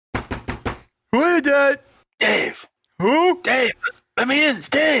Who is that? Dave. Who? Dave. Let me in. It's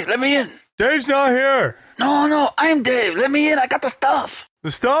Dave. Let me in. Dave's not here. No, I'm Dave. Let me in. I got the stuff.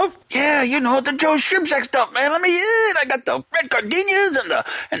 The stuff? Yeah, you know, the Joe Shrimp Shack stuff, man. Let me in. I got the red gardenias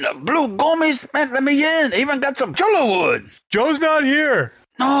and the blue gummies. Man, let me in. I even got some Jolo wood. Joe's not here.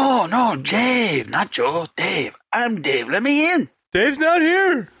 No, Dave. Not Joe. Dave. I'm Dave. Let me in. Dave's not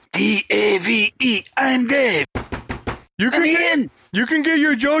here. D-A-V-E. I'm Dave. Let me in. You can get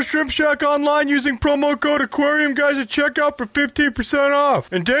your Joe Shrimp Shack online using promo code Aquarium Guys at checkout for 15%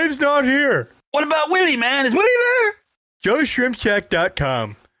 off. And Dave's not here. What about Willie, man? Is Willie there?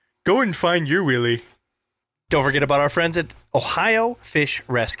 JoeShrimpShack.com. Go and find your Willie. Don't forget about our friends at Ohio Fish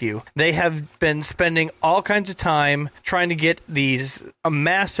Rescue. They have been spending all kinds of time trying to get a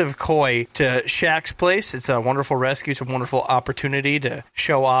massive koi to Shaq's place. It's a wonderful rescue. It's a wonderful opportunity to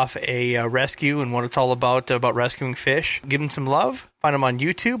show off a rescue and what it's all about rescuing fish. Give them some love. Find them on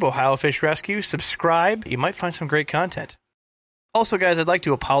YouTube, Ohio Fish Rescue. Subscribe. You might find some great content. Also, guys, I'd like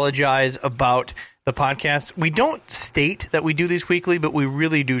to apologize about the podcast. We don't state that we do these weekly, but we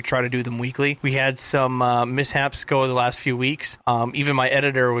really do try to do them weekly. We had some mishaps go the last few weeks. Even my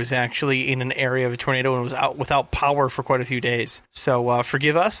editor was actually in an area of a tornado and was out without power for quite a few days. So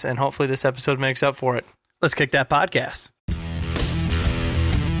forgive us, and hopefully this episode makes up for it. Let's kick that podcast.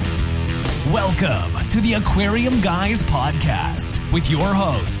 Welcome to the Aquarium Guys podcast with your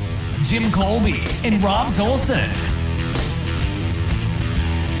hosts, Jim Colby and Rob Zolson.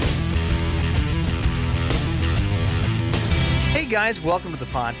 Hey guys, welcome to the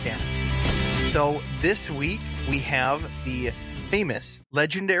podcast. So this week we have the famous,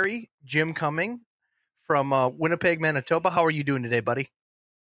 legendary Jim Cumming from Winnipeg, Manitoba. How are you doing today, buddy?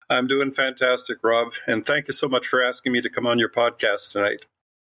 I'm doing fantastic, Rob, and thank you so much for asking me to come on your podcast tonight.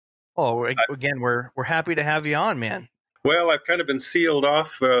 Oh, again, we're happy to have you on, man. Well, I've kind of been sealed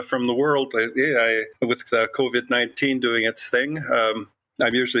off from the world with COVID-19 doing its thing.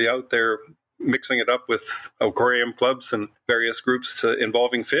 I'm usually out there mixing it up with aquarium clubs and various groups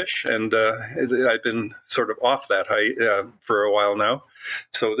involving fish. And I've been sort of off that height for a while now.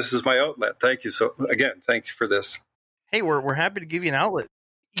 So this is my outlet. Thank you. So again, thank you for this. Hey, we're happy to give you an outlet.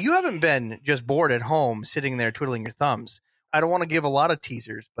 You haven't been just bored at home sitting there twiddling your thumbs. I don't want to give a lot of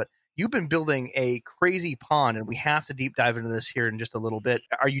teasers, but you've been building a crazy pond, and we have to deep dive into this here in just a little bit.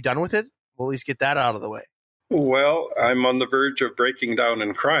 Are you done with it? We'll at least get that out of the way. Well, I'm on the verge of breaking down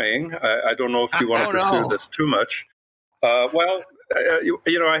and crying. I don't know if you want to pursue this too much. I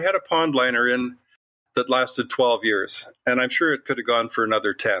had a pond liner in that lasted 12 years, and I'm sure it could have gone for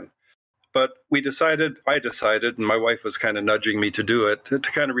another 10. But I decided, and my wife was kind of nudging me to do it, to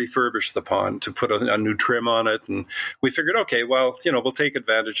kind of refurbish the pond, to put a new trim on it. And we figured, okay, well, we'll take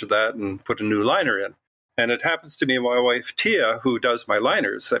advantage of that and put a new liner in. And it happens to be my wife, Tia, who does my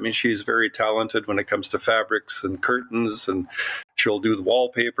liners. I mean, she's very talented when it comes to fabrics and curtains, and she'll do the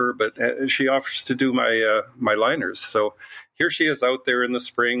wallpaper, but she offers to do my liners. So here she is out there in the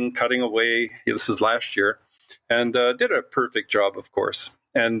spring, cutting away. This was last year, and did a perfect job, of course.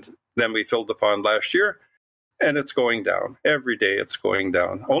 And then we filled the pond last year, and it's going down. Every day it's going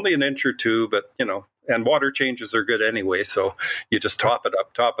down. Only an inch or two, but, and water changes are good anyway, so you just top it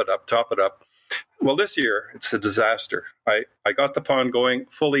up. Well, this year, it's a disaster. I got the pond going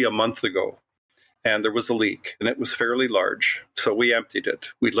fully a month ago, and there was a leak, and it was fairly large. So we emptied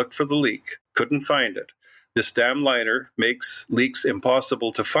it. We looked for the leak, couldn't find it. This damn liner makes leaks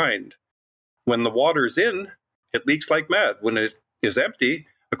impossible to find. When the water's in, it leaks like mad. When it is empty,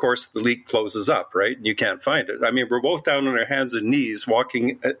 of course, the leak closes up, right? And you can't find it. I mean, we're both down on our hands and knees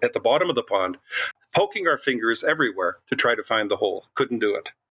walking at the bottom of the pond, poking our fingers everywhere to try to find the hole. Couldn't do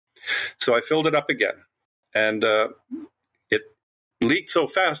it. So I filled it up again, and it leaked so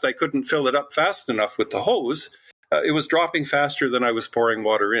fast I couldn't fill it up fast enough with the hose. It was dropping faster than I was pouring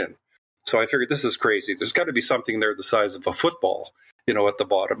water in. So I figured, this is crazy. There's got to be something there the size of a football, at the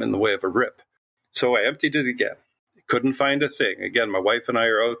bottom in the way of a rip. So I emptied it again. Couldn't find a thing. Again, my wife and I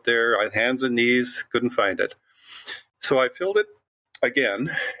are out there on hands and knees, couldn't find it. So I filled it again,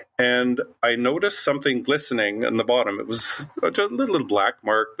 and I noticed something glistening in the bottom. It was a little black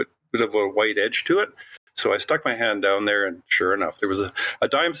mark, but a bit of a white edge to it. So I stuck my hand down there, and sure enough, there was a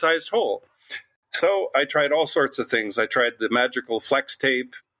dime-sized hole. So I tried all sorts of things. I tried the magical flex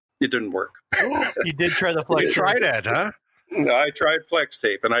tape. It didn't work. You did try the flex tape. You tried it, huh? I tried flex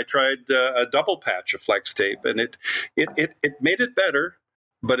tape, and I tried a double patch of flex tape, and it made it better,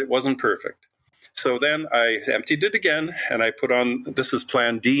 but it wasn't perfect. So then I emptied it again, and I put on, this is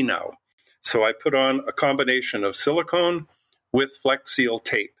plan D now. So I put on a combination of silicone with Flex Seal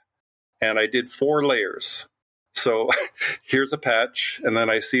tape, and I did 4 layers. So here's a patch, and then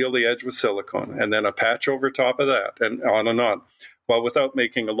I seal the edge with silicone, and then a patch over top of that, and on and on. Well, without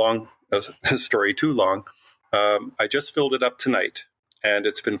making a story too long, I just filled it up tonight, and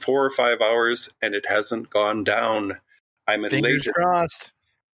it's been 4 or 5 hours, and it hasn't gone down. I'm elated. Fingers crossed.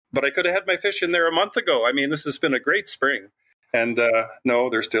 But I could have had my fish in there a month ago. I mean, this has been a great spring. And no,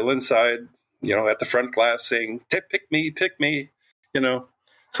 they're still inside, at the front glass saying, pick me,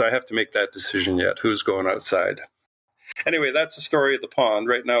 So I have to make that decision yet. Who's going outside? Anyway, that's the story of the pond.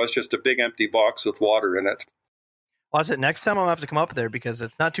 Right now, it's just a big empty box with water in it. Well, that's it. Next time I'll have to come up there because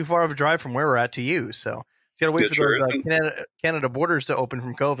it's not too far of a drive from where we're at to you. So you got to wait for those Canada borders to open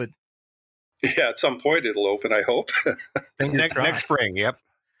from COVID. Yeah, at some point it'll open, I hope. next spring, yep.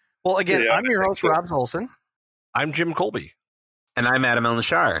 Well, again, I'm your host, Rob Olson. I'm Jim Colby. And I'm Adam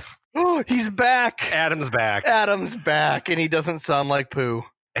El-Nashar. Oh, he's back. Adam's back. Adam's back, and he doesn't sound like poo.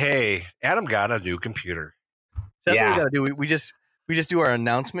 Hey, Adam got a new computer. So that's what we got to do. We just do our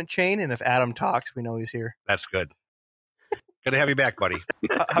announcement chain, and if Adam talks, we know he's here. That's good. Good to have you back, buddy.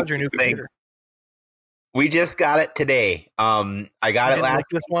 How's your new computer? We just got it today. I got it last. Lick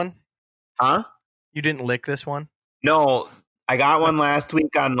this one? Huh? You didn't lick this one? No, I got one last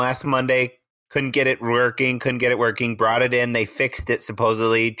week on last Monday. Couldn't get it working. Brought it in. They fixed it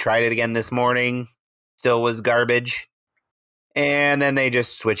supposedly. Tried it again this morning. Still was garbage. And then they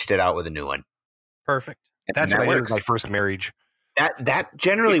just switched it out with a new one. Perfect. That's what works. My first marriage. That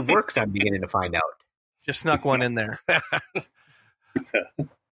generally works. I'm beginning to find out. Just snuck one in there.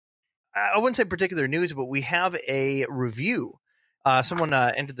 I wouldn't say particular news, but we have a review. Someone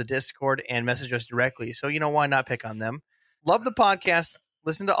entered the Discord and messaged us directly. So, why not pick on them? Love the podcast.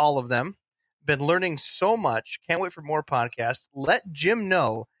 Listen to all of them. Been learning so much. Can't wait for more podcasts. Let Jim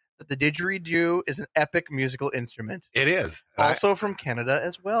know that the didgeridoo is an epic musical instrument. It is. Also from Canada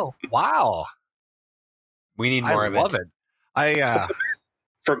as well. Wow. We need more of it. I love it.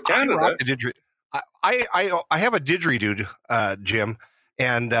 From Canada. I have a didgeridoo, Jim,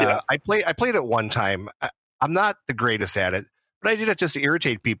 and I played it one time. I'm not the greatest at it, but I did it just to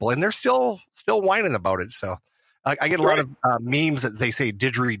irritate people, and they're still whining about it. So I get a lot of memes that they say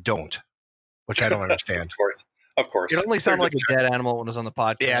didgeridoo, which I don't understand. Of course. It only sounded like a dead animal when it was on the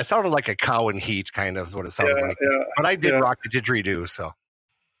podcast. Yeah, it sounded like a cow in heat, kind of is what it sounded like. Yeah, but I did rock the didgeridoo, so.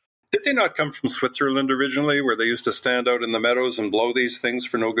 Did they not come from Switzerland originally, where they used to stand out in the meadows and blow these things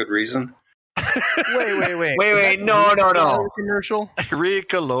for no good reason? Wait. No. Commercial?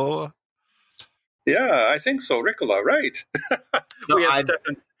 Ricola. Yeah, I think so. Ricola, right.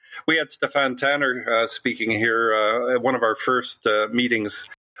 We had Stefan Tanner speaking here at one of our first meetings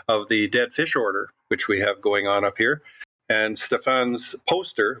of the Dead Fish Order, which we have going on up here. And Stefan's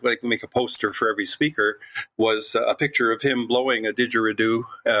poster, like we make a poster for every speaker, was a picture of him blowing a didgeridoo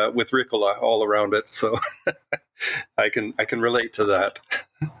with Ricola all around it. So I can relate to that.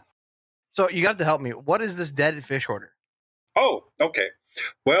 So you got to help me. What is this Dead Fish Order? Oh, okay.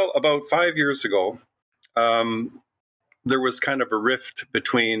 Well, about 5 years ago, there was kind of a rift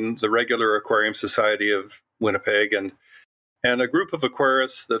between the regular Aquarium Society of Winnipeg and a group of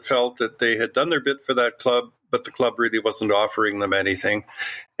aquarists that felt that they had done their bit for that club, but the club really wasn't offering them anything.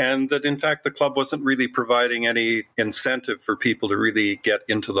 And that, in fact, the club wasn't really providing any incentive for people to really get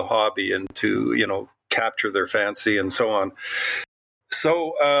into the hobby and to, capture their fancy and so on.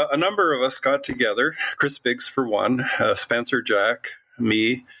 So a number of us got together, Chris Biggs for one, Spencer Jack,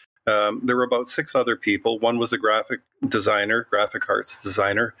 me. There were about 6 other people. One was a graphic arts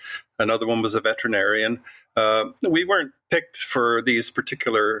designer. Another one was a veterinarian. We weren't picked for these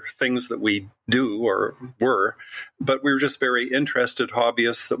particular things that we do or were, but we were just very interested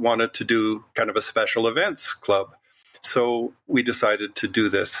hobbyists that wanted to do kind of a special events club. So we decided to do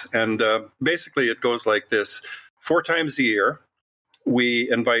this. And basically it goes like this. 4 times a year,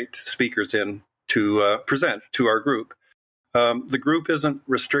 we invite speakers in to present to our group. The group isn't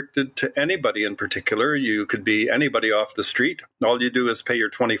restricted to anybody in particular. You could be anybody off the street. All you do is pay your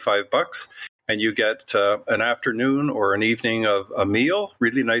 $25 and you get an afternoon or an evening of a meal,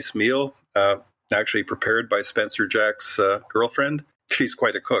 really nice meal, actually prepared by Spencer Jack's girlfriend. She's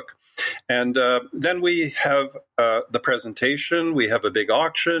quite a cook. And then we have the presentation, we have a big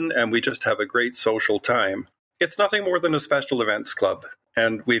auction, and we just have a great social time. It's nothing more than a special events club.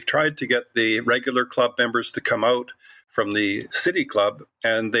 And we've tried to get the regular club members to come out from the city club,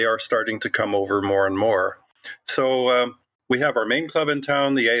 and they are starting to come over more and more. So we have our main club in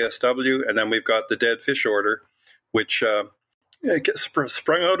town, the ASW, and then we've got the Dead Fish Order, which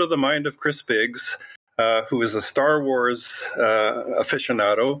sprung out of the mind of Chris Biggs, who is a Star Wars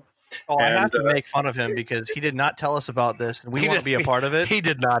aficionado. Oh, I have to make fun of him because he did not tell us about this, and we want to be a part of it. He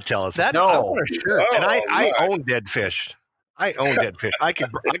did not tell us. That, No. I want a shirt. And I own dead fish. I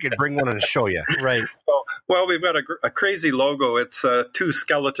could bring one and show you. Right. Well, we've got a crazy logo. It's two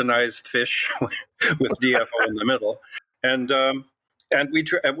skeletonized fish with DFO in the middle, and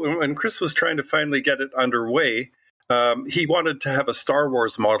when Chris was trying to finally get it underway, he wanted to have a Star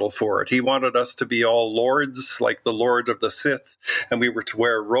Wars model for it. He wanted us to be all lords, like the Lord of the Sith, and we were to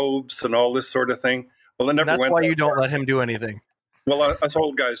wear robes and all this sort of thing. Well, it never That's went. why you don't let him do anything. Well, us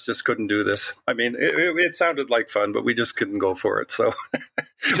old guys just couldn't do this. I mean, it sounded like fun, but we just couldn't go for it. So,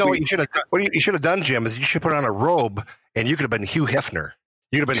 what you should have done, Jim, is you should put on a robe, and you could have been Hugh Hefner.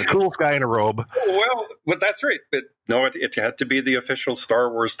 You'd have been the coolest guy in a robe. Well, but that's right. It had to be the official Star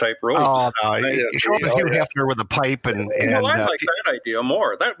Wars type robes. Oh, no. You show up as Hugh Hefner with a pipe and well, I like that idea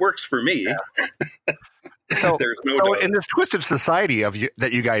more. That works for me. Yeah. So in this twisted society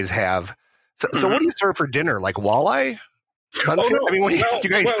that you guys have, so what do you serve for dinner? Like walleye? Sunfish? I mean, what do you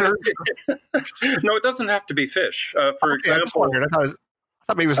guys serve? No, it doesn't have to be fish. For example, I thought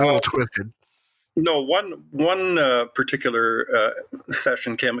maybe it was a little twisted. No, one particular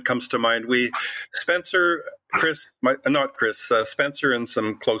session comes to mind. Spencer and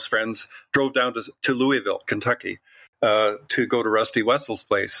some close friends drove down to Louisville, Kentucky, to go to Rusty Wessel's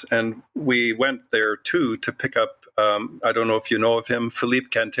place, and we went there too to pick up. I don't know if you know of him, Philippe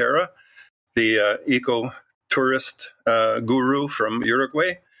Cantera, the eco tourist guru from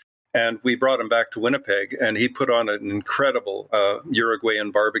Uruguay. And we brought him back to Winnipeg, and he put on an incredible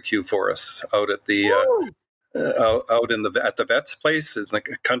Uruguayan barbecue for us out at the at the vet's place. It's like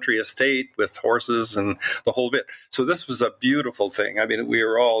a country estate with horses and the whole bit. So this was a beautiful thing. I mean, we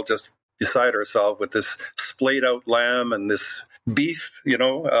were all just beside ourselves with this splayed out lamb and this beef,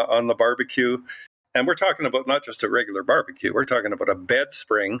 on the barbecue. And we're talking about not just a regular barbecue. We're talking about a bed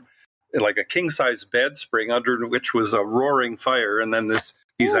spring, like a king size bed spring under which was a roaring fire, and then these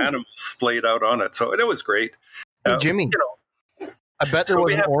animals splayed out on it. So it was great. Hey, Jimmy, I bet there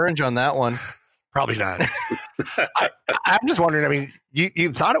was an orange on that one. Probably not. I'm just wondering, I mean,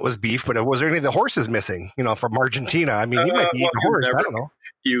 you thought it was beef, but was there any of the horses missing, from Argentina? I mean, you might be eating a horse. I don't know.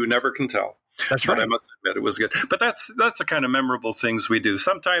 You never can tell. That's right. But I must admit it was good. But that's the kind of memorable things we do.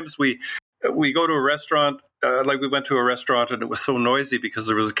 Sometimes we go to a restaurant, like we went to a restaurant and it was so noisy because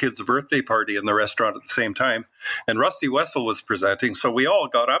there was a kid's birthday party in the restaurant at the same time. And Rusty Wessel was presenting. So we all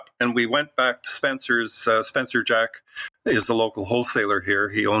got up and we went back to Spencer's. Spencer Jack is a local wholesaler here.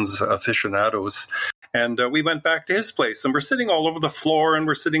 He owns Aficionados. And we went back to his place, and we're sitting all over the floor, and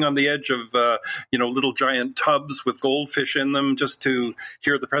we're sitting on the edge of, little giant tubs with goldfish in them just to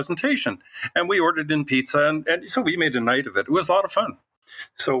hear the presentation. And we ordered in pizza, and so we made a night of it. It was a lot of fun.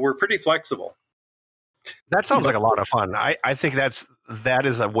 So we're pretty flexible. That sounds like a lot of fun. I think that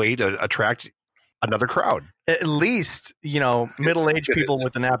is a way to attract another crowd. At least, middle-aged people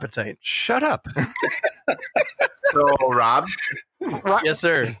with an appetite. Shut up. So, Rob? Yes,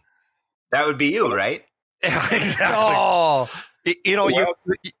 sir. That would be you, right? Yeah, exactly. Oh,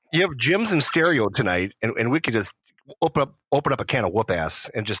 you have Jim's in stereo tonight, and we could just open up a can of whoop ass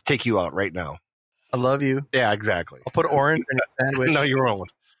and just take you out right now. I love you. Yeah, exactly. I'll put orange in your sandwich. No, you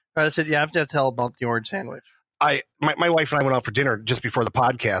won't. That's it. You have to tell about the orange sandwich. My wife and I went out for dinner just before the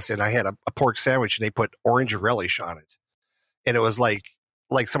podcast, and I had a pork sandwich, and they put orange relish on it, and it was like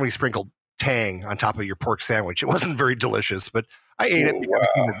somebody sprinkled Tang on top of your pork sandwich. It wasn't very delicious, but I ate it.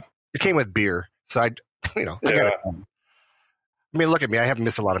 Wow. It came with beer, so I got it. I mean, look at me. I haven't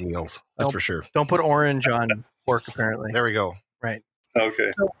missed a lot of meals. That's for sure. Don't put orange on pork, apparently. There we go. Right.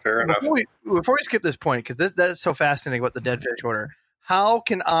 Okay. Fair enough. Before we skip this point, because that's so fascinating about the dead fish order, how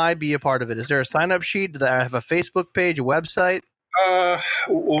can I be a part of it? Is there a sign-up sheet? Do I have a Facebook page, a website?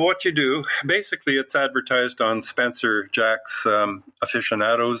 What you do, basically, it's advertised on Spencer Jack's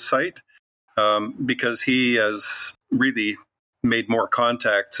Aficionados site because he has really made more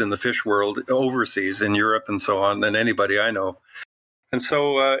contacts in the fish world overseas in Europe and so on than anybody I know. And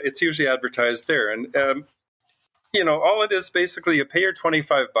so it's usually advertised there. And, all it is basically you pay your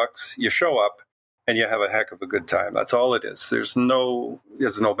 $25, you show up, and you have a heck of a good time. That's all it is. There's no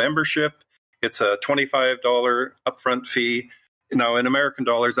membership. It's a $25 upfront fee. Now, in American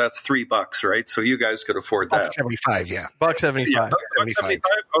dollars, that's $3, right? So you guys could afford that. $1.75, yeah. $1.75. Yeah,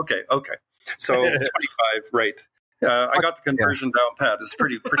 $1.75? Okay. So 25, right. I got the conversion down pat. It's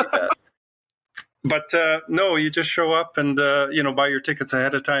pretty bad. But no, you just show up and, buy your tickets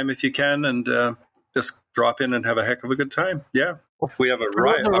ahead of time if you can and just drop in and have a heck of a good time. Yeah. We have a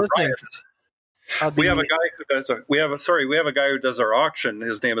riot. We have a guy who does we have a guy who does our auction.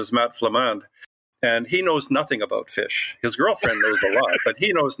 His name is Matt Flamand. and he knows nothing about fish. His girlfriend knows a lot, but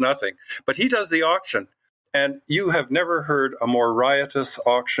he knows nothing. But he does the auction, and you have never heard a more riotous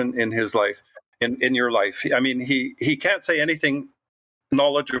auction in his life, in your life. I mean, he can't say anything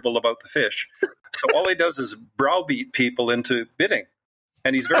knowledgeable about the fish, so all he does is browbeat people into bidding.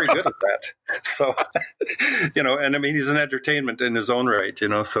 And he's very good at that. So, and I mean, he's an entertainment in his own right,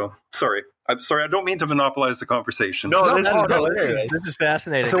 so I'm sorry. I don't mean to monopolize the conversation. No, This is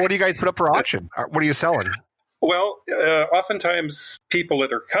fascinating. So what do you guys put up for auction? What are you selling? Well, oftentimes people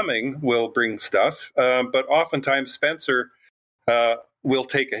that are coming will bring stuff, but oftentimes Spencer will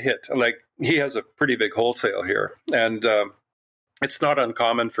take a hit. Like, he has a pretty big wholesale here, and it's not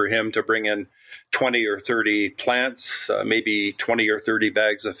uncommon for him to bring in 20 or 30 plants, maybe 20 or 30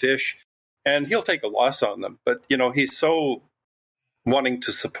 bags of fish, and he'll take a loss on them. But, he's so wanting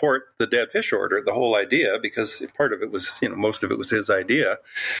to support the dead fish order, the whole idea, because part of it was, most of it was his idea,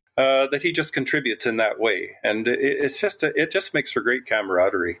 that he just contributes in that way. And it just makes for great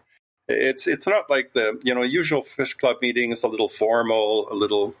camaraderie. It's not like the, usual fish club meeting is a little formal, a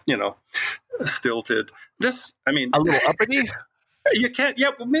little, stilted. This, I mean, a little uppity. You can't. Yeah,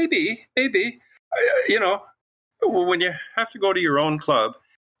 well, maybe. When you have to go to your own club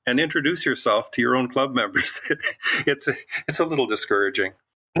and introduce yourself to your own club members, it's a little discouraging.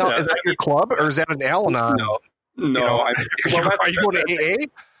 No, is that your club or is that an Al-Anon? No. Are you going to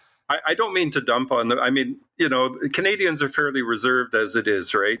AA? I don't mean to dump on them. I mean, Canadians are fairly reserved as it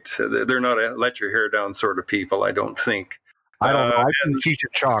is, right? They're not a let your hair down sort of people, I don't think. I don't know. I've seen Cheech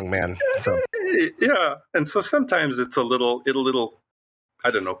and Chong, man. So. Yeah, and so sometimes it's a little, I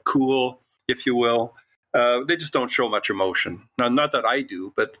don't know, cool, if you will. They just don't show much emotion. Now, not that I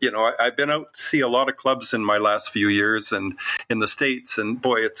do, but I've been out to see a lot of clubs in my last few years, and in the States, and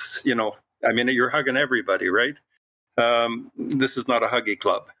boy, it's I mean, you're hugging everybody, right? This is not a huggy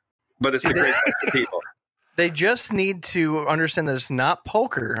club, but it's a great bunch of people. They just need to understand that it's not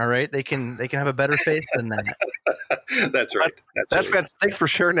poker. All right, they can have a better faith than that. That's right. That's fantastic. Thanks for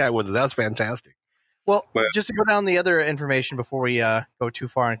sharing that with us. That's fantastic. Well, just to go down the other information before we go too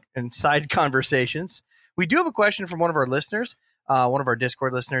far in side conversations, we do have a question from one of our listeners, one of our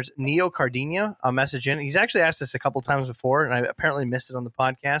Discord listeners, Neo Cardinio, a message in. He's actually asked us a couple times before, and I apparently missed it on the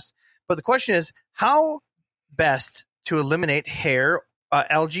podcast. But the question is, how best to eliminate hair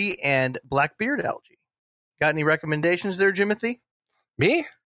algae and black beard algae? Got any recommendations there, Jimothy? Me?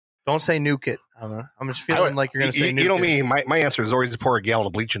 Don't say nuke it. I don't know. I'm just feeling like you're going to say nuke it. You know me. My answer is always to pour a gallon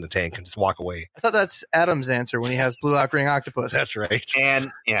of bleach in the tank and just walk away. I thought that's Adam's answer when he has blue ring octopus. That's right.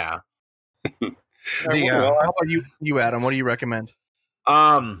 And yeah. How about you, Adam? What do you recommend?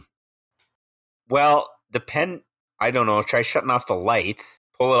 Well, I don't know. Try shutting off the lights.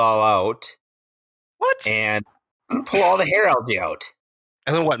 Pull it all out. What? And pull all the hair algae out.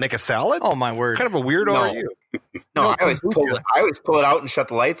 And then what? Make a salad? Oh my word! What kind of a weirdo are you? No, I always pull it out and shut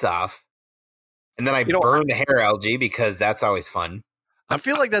the lights off, and then I burn the hair algae because that's always fun. I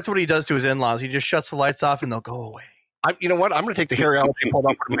feel like that's what he does to his in-laws. He just shuts the lights off and they'll go away. You know what? I'm going to take the hair algae and pull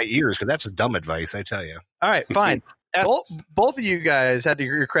it up with my ears because that's dumb advice, I tell you. All right, fine. Both of you guys had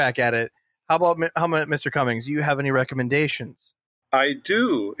your crack at it. How about Mr. Cummings? Do you have any recommendations? I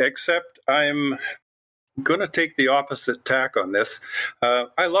do, except I'm going to take the opposite tack on this.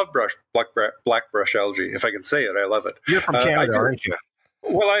 I love black brush algae. If I can say it, I love it. You're from Canada, aren't you?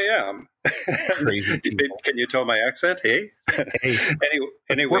 Well, I am. Crazy Can you tell my accent? Hey.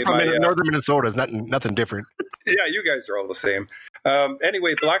 Anyway, we're from northern Minnesota. It's nothing different. Yeah, you guys are all the same.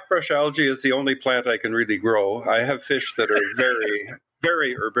 Anyway, black brush algae is the only plant I can really grow. I have fish that are very,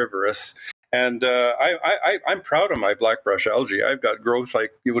 very herbivorous. And I'm proud of my black brush algae. I've got growth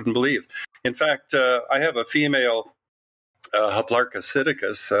like you wouldn't believe. In fact, I have a female Haplarchus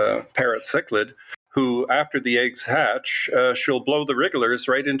psittacus, parrot cichlid, who, after the eggs hatch, she'll blow the wrigglers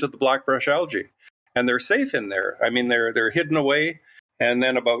right into the black brush algae. And they're safe in there. I mean, they're hidden away. And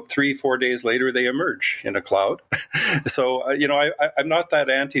then about 3-4 days later, they emerge in a cloud. So, I'm not that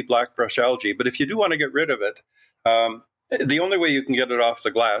anti-black brush algae. But if you do want to get rid of it, the only way you can get it off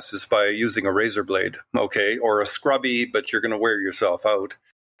the glass is by using a razor blade, okay, or a scrubby, but you're going to wear yourself out.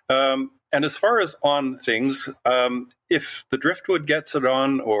 And as far as on things, if the driftwood gets it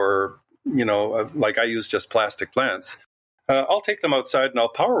on, or, like I use just plastic plants, I'll take them outside and I'll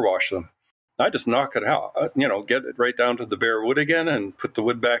power wash them. I just knock it out, get it right down to the bare wood again and put the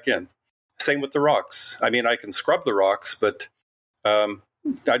wood back in. Same with the rocks. I mean, I can scrub the rocks, but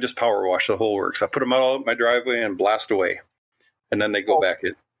I just power wash the whole works. I put them out my driveway and blast away, and then they go back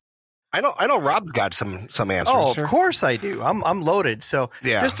in. I know. Rob's got some answers. Oh, of course I do. I'm loaded. So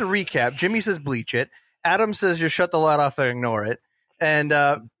yeah. Just to recap, Jimmy says bleach it. Adam says just shut the light off and ignore it. And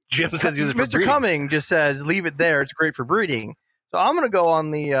Jim says use it for Mr. breeding. Cumming just says leave it there. It's great for breeding. So I'm going to go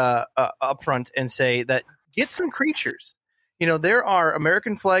on the upfront and say that get some creatures. There are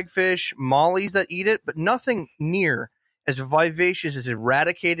American flagfish, mollies that eat it, but nothing near as vivacious as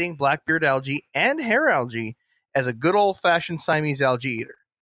eradicating blackbeard algae and hair algae as a good old-fashioned Siamese algae eater.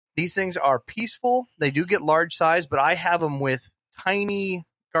 These things are peaceful. They do get large size, but I have them with tiny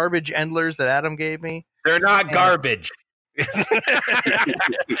garbage endlers that Adam gave me. They're not garbage.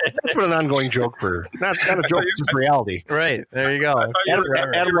 That's been an ongoing joke for not a joke, just reality. Right. There you go.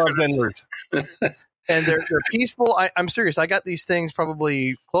 Adam loves endlers. And they're peaceful. I'm serious. I got these things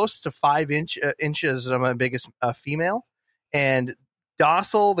probably close to 5 inches of my biggest female, and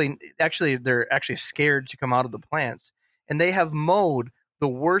docile. They're actually scared to come out of the plants, and they have mowed the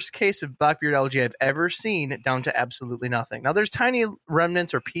worst case of blackbeard algae I've ever seen down to absolutely nothing. Now there's tiny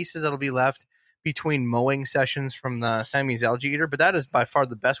remnants or pieces that'll be left between mowing sessions from the Siamese algae eater, but that is by far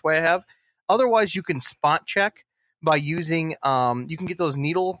the best way I have. Otherwise, you can spot check by using. You can get those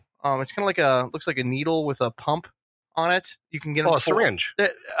needle. It's kind of looks like a needle with a pump on it. You can get a syringe.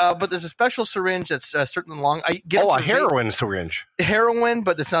 But there's a special syringe that's certain long. A heroin syringe. Heroin,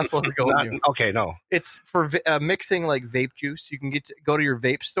 but it's not supposed to go in you. Okay, no. It's for mixing like vape juice. You can go to your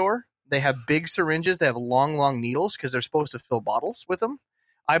vape store. They have big syringes. They have long needles because they're supposed to fill bottles with them.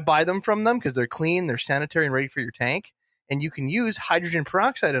 I buy them from them because they're clean, they're sanitary, and ready for your tank. And you can use hydrogen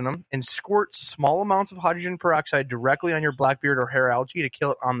peroxide in them and squirt small amounts of hydrogen peroxide directly on your blackbeard or hair algae to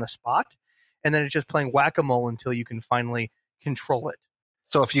kill it on the spot. And then it's just playing whack-a-mole until you can finally control it.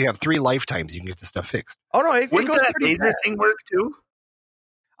 So if you have 3 lifetimes, you can get this stuff fixed. Oh, no. It Wouldn't goes that pretty laser fast. thing work too?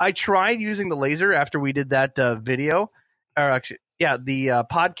 I tried using the laser after we did that video. Or actually, the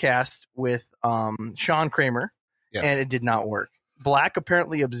podcast with Sean Kramer. Yes. And it did not work. Black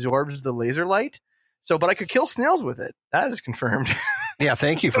apparently absorbs the laser light. But I could kill snails with it. That is confirmed. Yeah,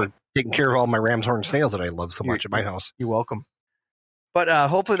 thank you for taking care of all my ram's horn snails that I love so much at my house. You're welcome. But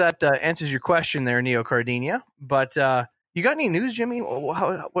hopefully that answers your question there, Neocardinia. But you got any news, Jimmy?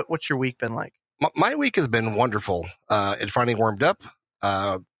 What's your week been like? My week has been wonderful. It finally warmed up.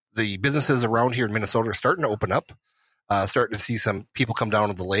 The businesses around here in Minnesota are starting to open up. Starting to see some people come down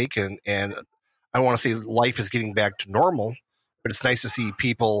to the lake. And I don't want to say life is getting back to normal, but it's nice to see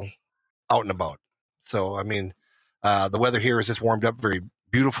people out and about. So, I mean, the weather here has just warmed up very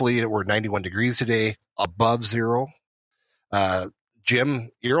beautifully. We're 91 degrees today, above zero. Jim,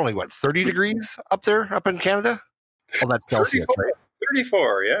 you're only, 30 degrees up there, up in Canada? Oh, that's Celsius, 34, right?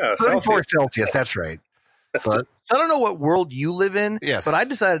 34, yeah. 34 Celsius, that's right. So I don't know what world you live in, yes. But I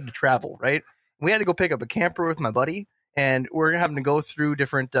decided to travel, right? We had to go pick up a camper with my buddy, and we're having to go through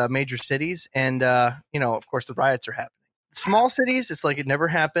different major cities, and, of course, the riots are happening. Small cities, it's like it never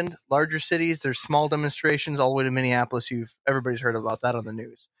happened. Larger cities, there's small demonstrations all the way to Minneapolis. Everybody's heard about that on the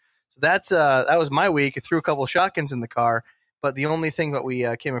news. So that was my week. I threw a couple of shotguns in the car, but the only thing that we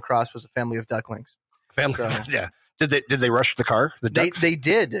came across was a family of ducklings. Yeah. Did they rush the car? The ducks? They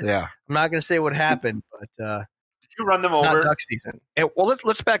did. Yeah. I'm not going to say what happened, but did you run them it's over? not duck season. And, well,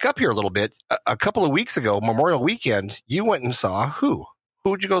 let's back up here a little bit. A couple of weeks ago, Memorial Weekend, you went and saw who? Who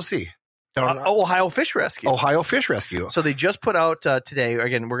would you go see? Ohio Fish Rescue. Ohio Fish Rescue. So they just put out today.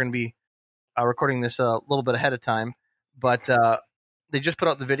 Again, we're going to be recording this a little bit ahead of time, but they just put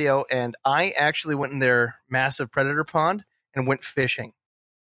out the video, and I actually went in their massive predator pond and went fishing.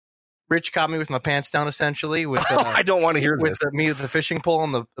 Rich caught me with my pants down, essentially. With I don't want to hear this. Me with the fishing pole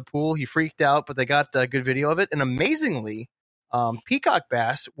in the pool. He freaked out, but they got a good video of it. And amazingly, peacock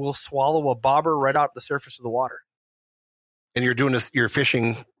bass will swallow a bobber right out the surface of the water. And you're doing this. You're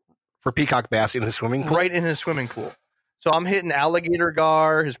fishing for peacock bass in his swimming pool? Right in his swimming pool. So I'm hitting alligator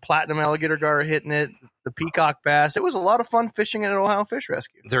gar, his platinum alligator gar hitting it, the peacock bass. It was a lot of fun fishing at Ohio Fish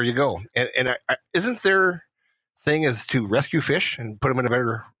Rescue. There you go. And isn't their thing is to rescue fish and put them in a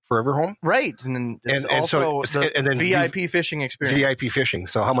better forever home? Right. And then it's also the VIP fishing experience. VIP fishing.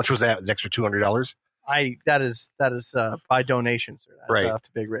 So how much was that? An extra $200? That is by donation, sir. That's right. Up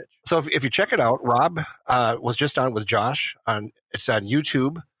to Big Rich. So if you check it out, Rob was just on with Josh. It's on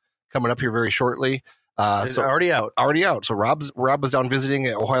YouTube. Coming up here very shortly. It's already out. Already out. So Rob was down visiting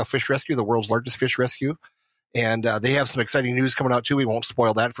at Ohio Fish Rescue, the world's largest fish rescue. And they have some exciting news coming out, too. We won't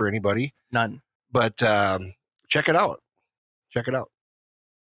spoil that for anybody. None. But check it out. Check it out.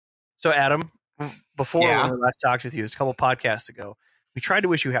 So, Adam, before when we last talked with you, it's a couple podcasts ago, we tried to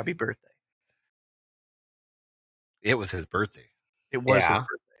wish you happy birthday. It was his birthday. It was his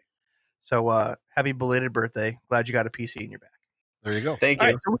birthday. So, happy belated birthday. Glad you got a PC in your back. There you go. Thank you.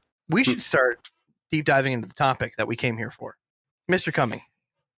 Right, so we should start deep diving into the topic that we came here for. Mr. Cumming,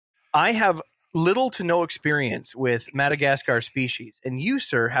 I have little to no experience with Madagascar species. And you,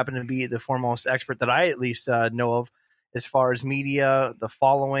 sir, happen to be the foremost expert that I at least know of as far as media, the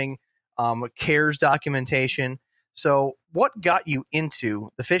following, CARES documentation. So what got you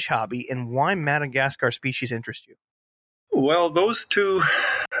into the fish hobby, and why Madagascar species interest you? Well, those two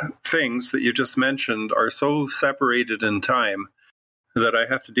things that you just mentioned are so separated in time that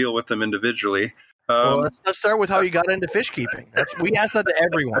I have to deal with them individually. Well, let's start with how you got into fish keeping. We ask that to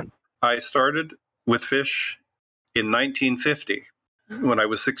everyone. I started with fish in 1950 when I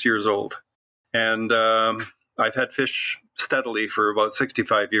was 6 years old. And I've had fish steadily for about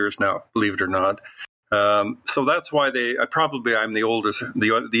 65 years now, believe it or not. So that's why I'm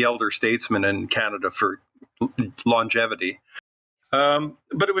the elder statesman in Canada for longevity.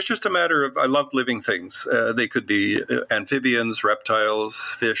 But it was just a matter of, I loved living things. They could be amphibians, reptiles,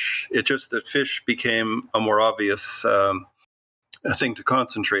 fish. It's just that fish became a more obvious thing to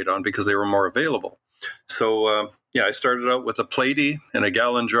concentrate on because they were more available. So, I started out with a platy in a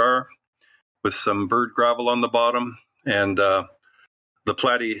gallon jar with some bird gravel on the bottom. And the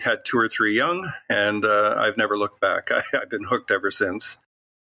platy had 2 or 3 young, and I've never looked back. I've been hooked ever since.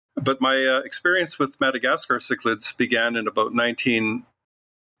 But my experience with Madagascar cichlids began in about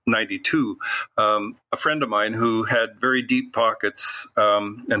 1992. A friend of mine who had very deep pockets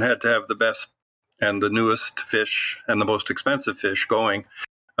and had to have the best and the newest fish and the most expensive fish going,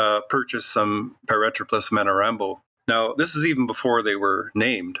 purchased some Paratriplex menarambo. Now, this is even before they were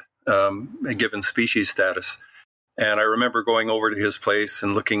named and given species status. And I remember going over to his place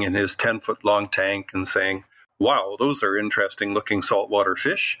and looking in his 10-foot long tank and saying, wow, those are interesting looking saltwater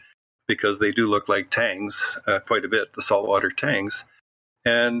fish, because they do look like tangs quite a bit, the saltwater tangs.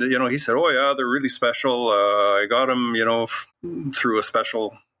 And, he said, oh, yeah, they're really special. I got them, through a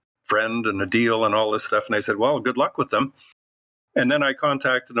special friend and a deal and all this stuff. And I said, well, good luck with them. And then I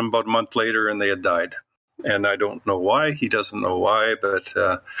contacted him about a month later, and they had died. And I don't know why. He doesn't know why, but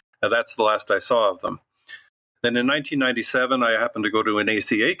that's the last I saw of them. Then in 1997, I happened to go to an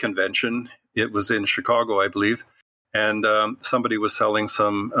ACA convention. It was in Chicago, I believe. And somebody was selling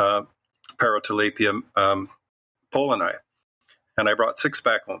some Paratilapia polani. And I brought 6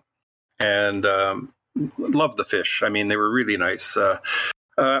 back home and loved the fish. I mean, they were really nice.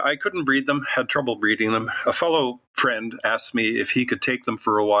 I couldn't breed them, had trouble breeding them. A fellow friend asked me if he could take them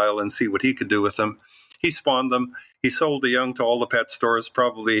for a while and see what he could do with them. He spawned them. He sold the young to all the pet stores,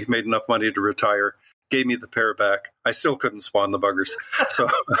 probably made enough money to retire, gave me the pair back. I still couldn't spawn the buggers. So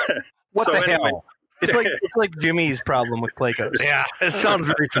what the hell? It's like Jimmy's problem with Plecos. Yeah, it sounds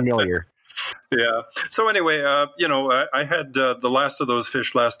very familiar. Yeah. So anyway, I had the last of those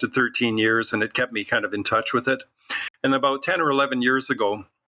fish lasted 13 years, and it kept me kind of in touch with it. And about 10 or 11 years ago,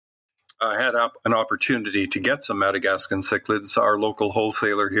 I had an opportunity to get some Madagascar cichlids. Our local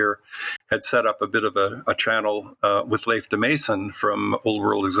wholesaler here had set up a bit of a channel with Leif de Mason from Old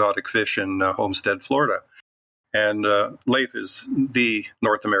World Exotic Fish in Homestead, Florida. And Leif is the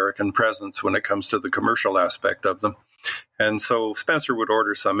North American presence when it comes to the commercial aspect of them. And so Spencer would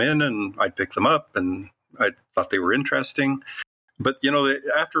order some in, and I'd pick them up, and I thought they were interesting. But,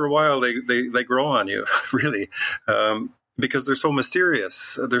 after a while, they grow on you, really, because they're so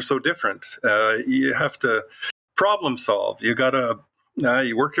mysterious. They're so different. You have to problem solve. You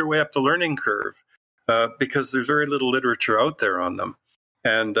work your way up the learning curve because there's very little literature out there on them.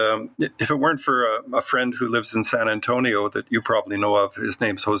 And if it weren't for a friend who lives in San Antonio that you probably know of, his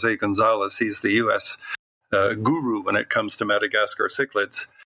name's Jose Gonzalez. He's the U.S. Guru when it comes to Madagascar cichlids.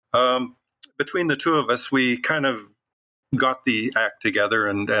 Between the two of us, we kind of got the act together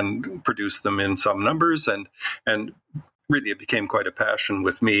and produced them in some numbers. And really, it became quite a passion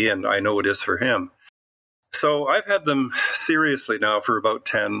with me, and I know it is for him. So I've had them seriously now for about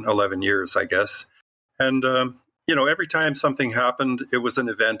 10, 11 years, I guess. And every time something happened, it was an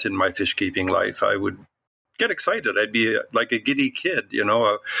event in my fish keeping life. I would get excited. I'd be like a giddy kid,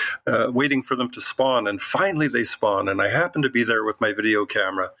 waiting for them to spawn. And finally they spawn. And I happened to be there with my video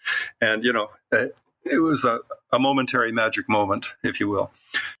camera. And, it was a momentary magic moment, if you will.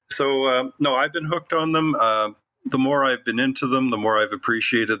 So, no, I've been hooked on them. The more I've been into them, the more I've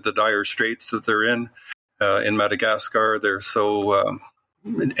appreciated the dire straits that they're in Madagascar. They're so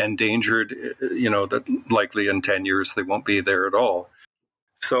endangered, that likely in 10 years they won't be there at all.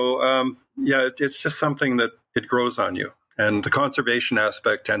 So, it's just something that it grows on you. And the conservation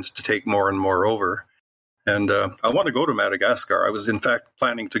aspect tends to take more and more over. And I want to go to Madagascar. I was, in fact,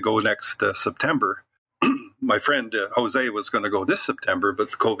 planning to go next September. My friend Jose was going to go this September, but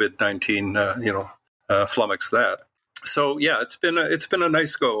COVID-19, flummoxed that. So yeah, it's been a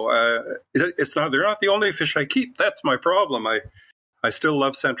nice go. They're not the only fish I keep. That's my problem. I still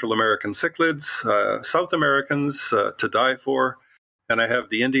love Central American cichlids, South Americans to die for, and I have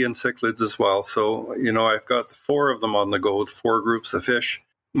the Indian cichlids as well. So, I've got 4 of them on the go, 4 groups of fish.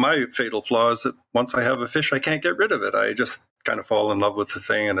 My fatal flaw is that once I have a fish, I can't get rid of it. I just kind of fall in love with the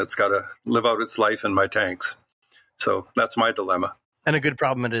thing, and it's got to live out its life in my tanks. So that's my dilemma. And a good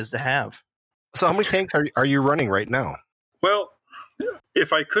problem it is to have. So how many tanks are you running right now? Well,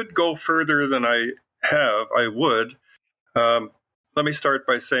 if I could go further than I have, I would. Let me start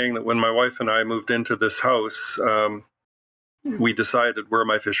by saying that when my wife and I moved into this house, we decided where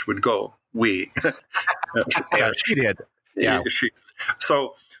my fish would go. We. Yeah, she did. Yeah.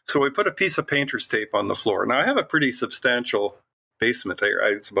 So we put a piece of painter's tape on the floor. Now, I have a pretty substantial basement.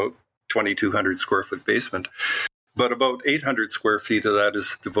 It's about 2,200 square foot basement, but about 800 square feet of that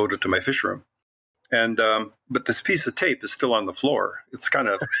is devoted to my fish room. And but this piece of tape is still on the floor. It's kind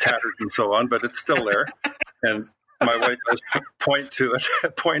of tattered and so on, but it's still there. And my wife does point to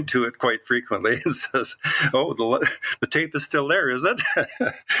it quite frequently and says, "Oh, the tape is still there, is it?"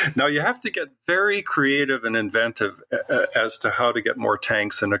 Now, you have to get very creative and inventive as to how to get more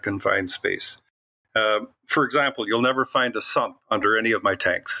tanks in a confined space. For example, you'll never find a sump under any of my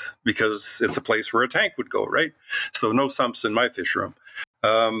tanks because it's a place where a tank would go, right? So no sumps in my fish room.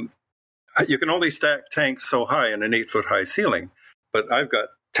 You can only stack tanks so high in an 8-foot high ceiling, but I've got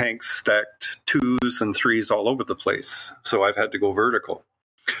tanks stacked 2s and 3s all over the place. So I've had to go vertical.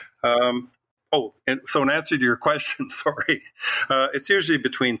 And so in answer to your question, sorry, it's usually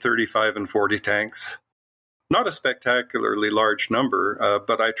between 35 and 40 tanks. Not a spectacularly large number,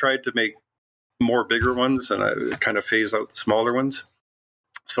 but I tried to make more bigger ones and I kind of phase out the smaller ones.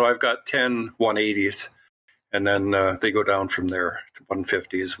 So I've got 10 180s, and then they go down from there to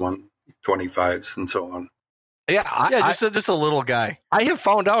 150s, 125s, and so on. Yeah, just a little guy. I have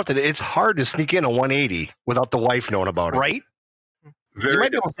found out that it's hard to sneak in a 180 without the wife knowing about it. Right? You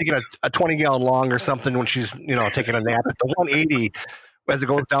might be able to take in a 20-gallon long or something when she's taking a nap. But the 180, as it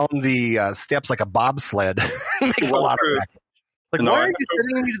goes down the steps like a bobsled, makes a lot of practice. Like, why are you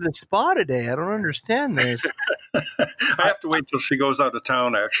sending me to the spa today? I don't understand this. I have to wait till she goes out of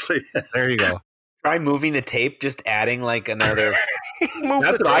town, actually. There you go. Try moving the tape, just adding like another. Move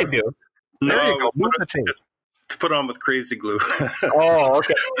That's the what I tape. do. There you go. Move the tape. It's put on with crazy glue. Oh,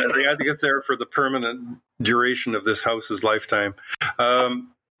 okay. I think it's there for the permanent duration of this house's lifetime.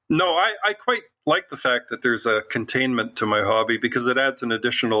 No, I quite like the fact that there's a containment to my hobby because it adds an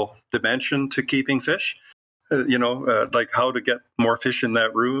additional dimension to keeping fish. Like how to get more fish in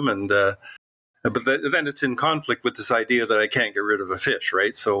that room. But then it's in conflict with this idea that I can't get rid of a fish,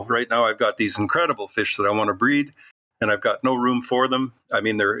 right? So right now I've got these incredible fish that I want to breed, and I've got no room for them. I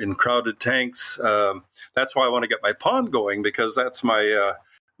mean, they're in crowded tanks. That's why I want to get my pond going, because that's my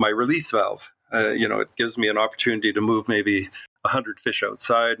release valve. It gives me an opportunity to move maybe 100 fish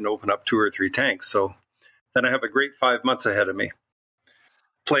outside and open up 2 or 3 tanks. So then I have a great 5 months ahead of me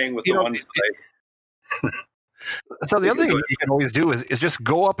playing with the ones that So the other thing you can always do is just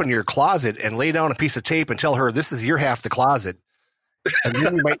go up in your closet and lay down a piece of tape and tell her this is your half the closet. And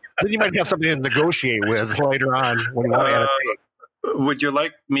then you might have something to negotiate with later on when you want to add a tape. Would you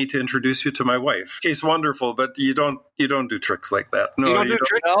like me to introduce you to my wife? She's wonderful, but you don't do tricks like that. No, you don't do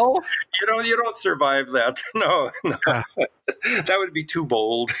tricks. No? You don't survive that. No. That would be too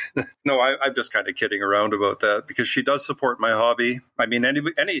bold. No, I'm just kind of kidding around about that because she does support my hobby. I mean,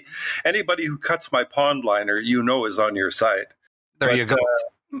 anybody who cuts my pond liner, is on your side. There you go.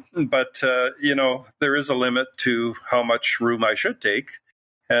 But there is a limit to how much room I should take.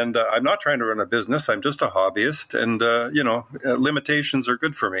 And I'm not trying to run a business. I'm just a hobbyist. And, limitations are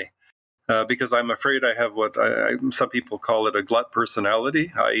good for me because I'm afraid I have what some people call it a glut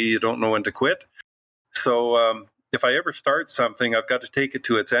personality, i.e. you don't know when to quit. So if I ever start something, I've got to take it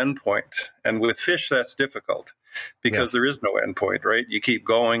to its end point. And with fish, that's difficult because there is no end point, right? You keep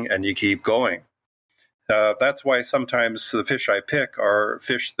going and you keep going. That's why sometimes the fish I pick are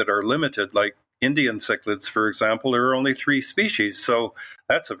fish that are limited, like Indian cichlids, for example. There are only 3 species, so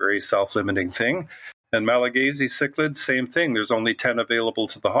that's a very self-limiting thing. And Malagasy cichlids, same thing. There's only 10 available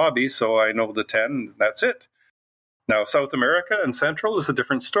to the hobby, so I know the 10, and that's it. Now, South America and Central is a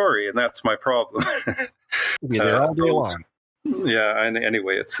different story, and that's my problem. They're all day long. Yeah, and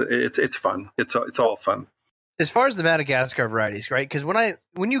anyway, it's fun. It's all fun. As far as the Madagascar varieties, right? Because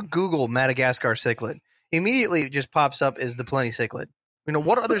when you Google Madagascar cichlid, immediately it just pops up as the plenty cichlid.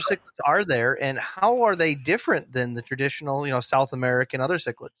 What other cichlids are there, and how are they different than the traditional, South American other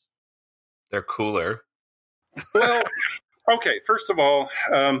cichlids? They're cooler. Well, okay. First of all,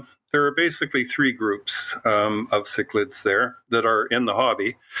 there are basically 3 groups of cichlids there that are in the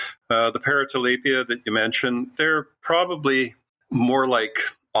hobby. The Paratilapia that you mentioned, they're probably more like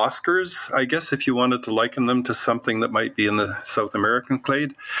Oscars, I guess, if you wanted to liken them to something that might be in the South American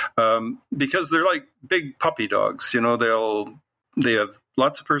clade, because they're like big puppy dogs. They have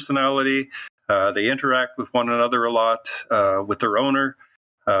lots of personality. They interact with one another a lot, with their owner.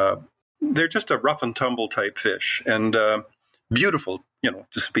 They're just a rough and tumble type fish, and beautiful,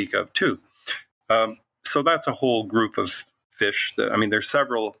 to speak of too. So that's a whole group of fish. There's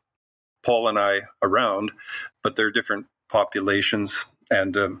several pollini around, but they're different populations,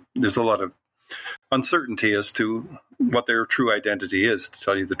 and there's a lot of uncertainty as to what their true identity is, to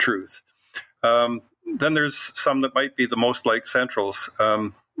tell you the truth. Then there's some that might be the most like centrals,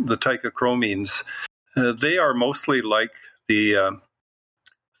 the Tychochromines. They are mostly like the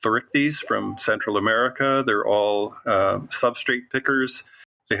Thorichthes from Central America. They're all substrate pickers.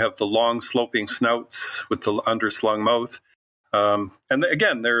 They have the long sloping snouts with the underslung mouth. And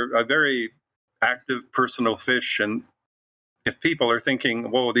again, they're a very active personal fish. And if people are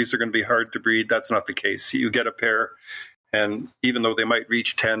thinking, whoa, these are going to be hard to breed, that's not the case. You get a pair, and even though they might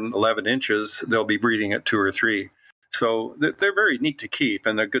reach 10, 11 inches, they'll be breeding at 2 or 3. So they're very neat to keep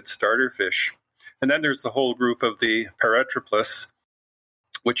and a good starter fish. And then there's the whole group of the Paratroplus,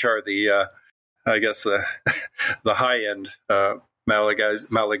 which are the high-end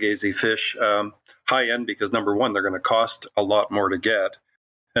Malagasy fish. High-end because, number one, they're going to cost a lot more to get.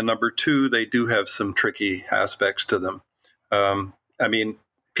 And number two, they do have some tricky aspects to them.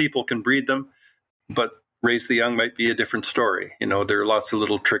 People can breed them, but raise the young might be a different story. There are lots of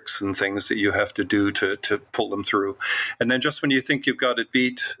little tricks and things that you have to do to pull them through. And then just when you think you've got it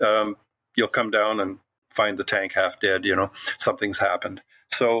beat, you'll come down and find the tank half dead. Something's happened.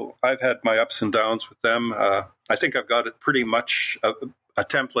 So I've had my ups and downs with them. I think I've got it pretty much a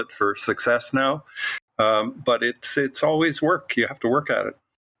template for success now. But it's always work. You have to work at it.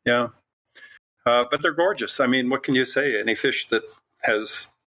 Yeah. But they're gorgeous. What can you say? Any fish that has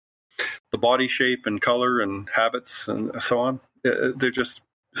the body shape and color and habits and so on, they're just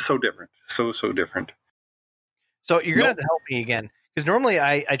so different. So different. So you're going to have to help me again. Because normally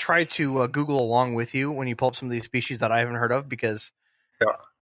I try to Google along with you when you pull up some of these species that I haven't heard of. Because,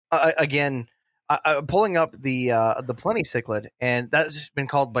 I'm pulling up the Plenty cichlid, and that's been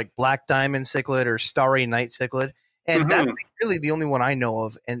called like Black Diamond cichlid or Starry Night cichlid. And that's really the only one I know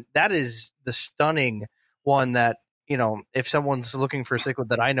of. And that is the stunning one that, if someone's looking for a cichlid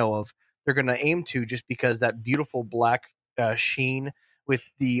that I know of, they're going to aim to, just because that beautiful black sheen with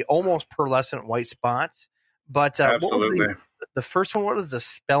the almost pearlescent white spots. But absolutely. What was the first one, what was the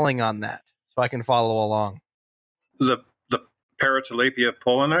spelling on that, so I can follow along? The Paratilapia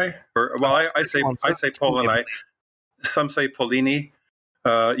pollini, I say pollini. Some say pollini.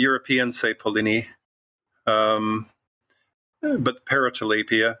 Europeans say pollini. But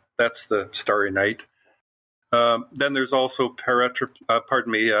Paratilapia, that's the Starry Night. Then there's also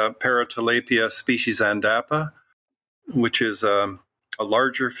Paratilapia species Andapa, which is a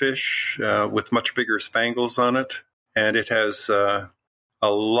larger fish with much bigger spangles on it, and it has a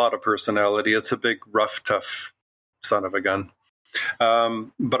lot of personality. It's a big, rough, tough son of a gun.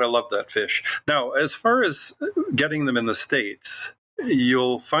 But I love that fish. Now, as far as getting them in the States,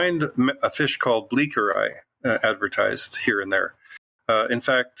 you'll find a fish called bleaker-eye advertised here and there. In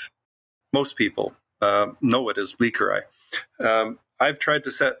fact, most people know it as bleaker-eye. I've tried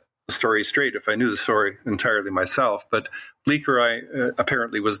to set the story straight if I knew the story entirely myself, but bleaker-eye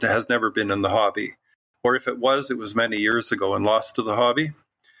apparently has never been in the hobby. Or if it was many years ago and lost to the hobby.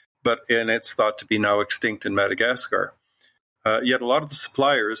 And it's thought to be now extinct in Madagascar. Yet a lot of the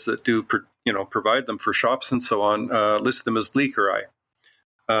suppliers that do provide them for shops and so on list them as bleaker-eye.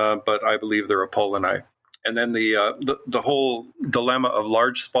 But I believe they're a pollini. And then the whole dilemma of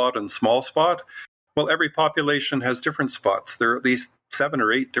large spot and small spot. Well, every population has different spots. There are at least 7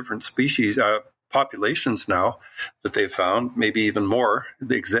 or 8 different species, populations now that they've found, maybe even more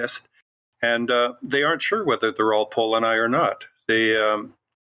that exist. And they aren't sure whether they're all pollini or not. They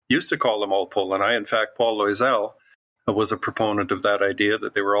used to call them all pollini. In fact, Paul Loisel was a proponent of that idea,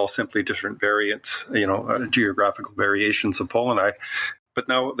 that they were all simply different variants, geographical variations of pollini. But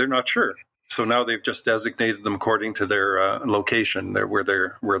now they're not sure. So now they've just designated them according to their location, where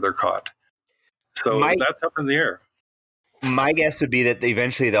they're caught. So that's up in the air. My guess would be that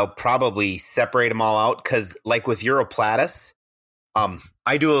eventually they'll probably separate them all out, because like with Europlatus,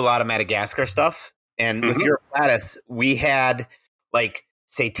 I do a lot of Madagascar stuff. And with Europlatus, we had like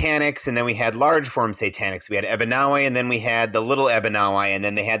Satanics, and then we had large form Satanics. We had Ebanawi, and then we had the little Ebanawi, and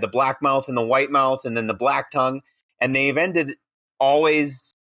then they had the black mouth and the white mouth, and then the black tongue. And they've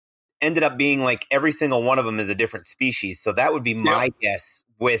always ended up being like every single one of them is a different species. So that would be my guess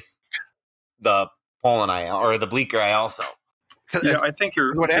with the pollini or the bleaker-eye also. Yeah, I think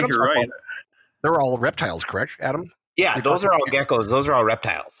you're right. They're all reptiles, correct, Adam? Yeah, those are all geckos. Those are all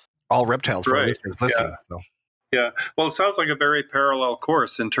reptiles. All reptiles for listeners listening. Yeah. So. Yeah, well, it sounds like a very parallel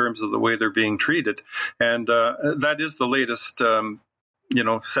course in terms of the way they're being treated, and that is the latest,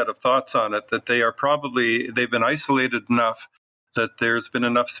 set of thoughts on it. That they've been isolated enough that there's been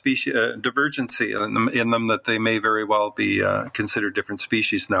enough species divergency in them that they may very well be considered different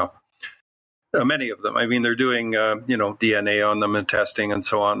species now. Many of them. I mean, they're doing DNA on them and testing and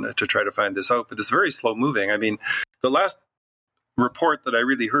so on to try to find this out, but it's very slow moving. I mean, the last report that I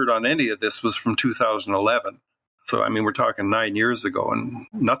really heard on any of this was from 2011. So, I mean, we're talking 9 years ago, and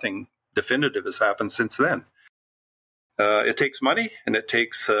nothing definitive has happened since then. It takes money, and it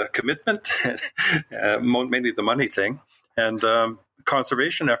takes commitment, mainly the money thing, and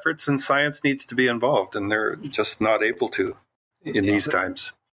conservation efforts, and science needs to be involved, and they're just not able to in these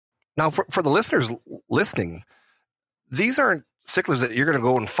times. Now, for the listeners listening, these aren't cichlids that you're going to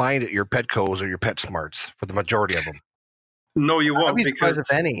go and find at your Petcos or your PetSmarts for the majority of them. No, you won't. I'd be surprised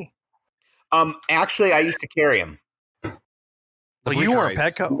if any. Actually, I used to carry them. Well, you were a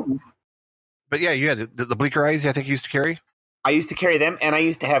Petco. But yeah, you had the bleaker eyes, I think you used to carry? I used to carry them, and I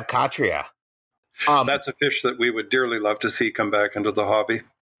used to have Catria. That's a fish that we would dearly love to see come back into the hobby.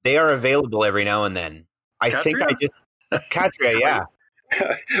 They are available every now and then. Catria, yeah.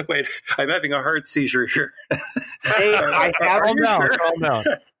 Wait, I'm having a heart seizure here. Hey, I have. Calm down.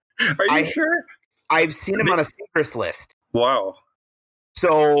 Are you sure? I've seen them on a Cyprus list. Wow.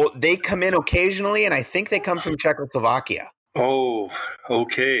 So they come in occasionally, and I think they come from Czechoslovakia. Oh,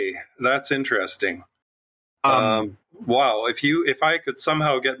 okay. That's interesting. Wow. If I could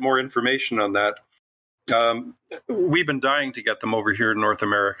somehow get more information on that, we've been dying to get them over here in North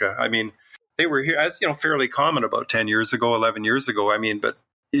America. I mean, they were here, as fairly common about 10 years ago, 11 years ago. I mean, but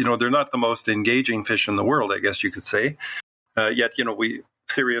they're not the most engaging fish in the world, I guess you could say. Yet, we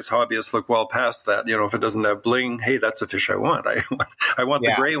serious hobbyists look well past that. If it doesn't have bling, hey, that's a fish I want. I want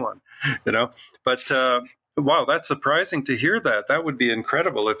the gray one. But wow, that's surprising to hear that. That would be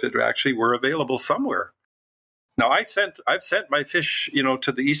incredible if it actually were available somewhere. Now, I've sent my fish,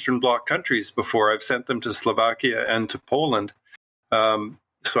 to the Eastern Bloc countries before. I've sent them to Slovakia and to Poland. So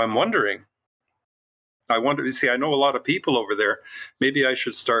I'm wondering. I know a lot of people over there. Maybe I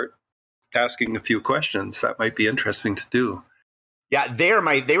should start asking a few questions. That might be interesting to do. Yeah, they were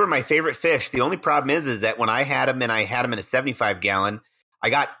my favorite fish. The only problem is that when I had them, and I had them in a 75-gallon, I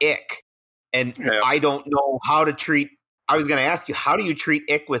got ick. And I don't know how to treat. I was going to ask you, how do you treat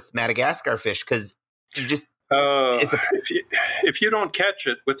ick with Madagascar fish? Because you just if you don't catch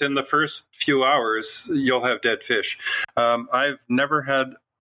it within the first few hours, you'll have dead fish. I've never had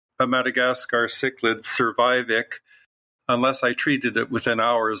a Madagascar cichlid survive ick unless I treated it within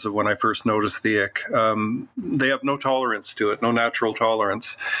hours of when I first noticed the ick. They have no tolerance to it, no natural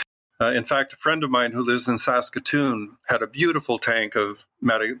tolerance. In fact, a friend of mine who lives in Saskatoon had a beautiful tank of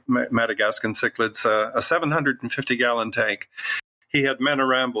Madagascar cichlids, a 750-gallon tank. He had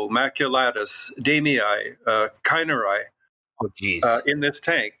Menarambo, Maculatus, Damii, Kaineri in this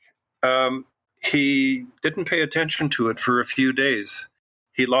tank. He didn't pay attention to it for a few days.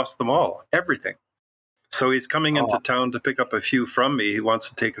 He lost them all, everything. So he's coming into town to pick up a few from me. He wants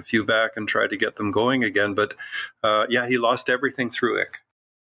to take a few back and try to get them going again. But he lost everything through ick.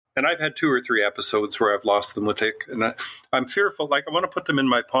 And I've had 2 or 3 episodes where I've lost them with ick. And I'm fearful, I want to put them in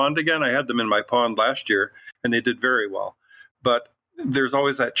my pond again. I had them in my pond last year, and they did very well. But there's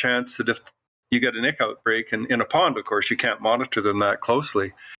always that chance that if you get an ick outbreak, and in a pond, of course, you can't monitor them that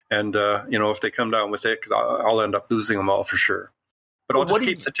closely. And, if they come down with ick, I'll end up losing them all for sure. But I'll just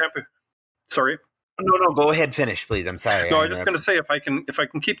keep the temperature. Sorry? No, go ahead, finish, please. I'm sorry. No, I'm just going to say, if I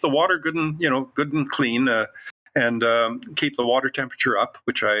can keep the water good and clean, and keep the water temperature up,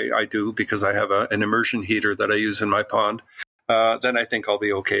 which I do because I have an immersion heater that I use in my pond, then I think I'll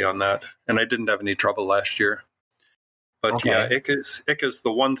be okay on that. And I didn't have any trouble last year. But ick is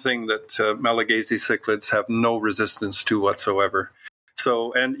the one thing that Malagasy cichlids have no resistance to whatsoever.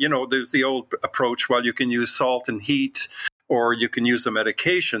 So, and there's the old approach, well, you can use salt and heat, or you can use a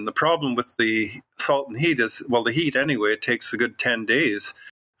medication. The problem with the salt and heat is, well, the heat anyway, it takes a good 10 days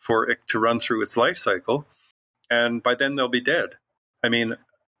for ick to run through its life cycle. And by then they'll be dead. I mean,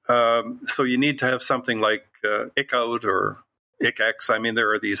 so you need to have something like ick out or ick-X. I mean,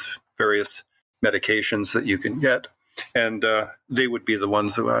 there are these various medications that you can get. And they would be the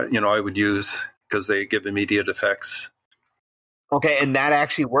ones that, I would use because they give immediate effects. Okay, and that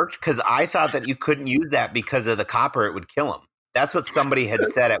actually worked? Because I thought that you couldn't use that because of the copper, it would kill them. That's what somebody had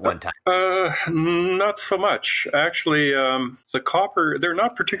said at one time. Not so much. Actually, the copper, they're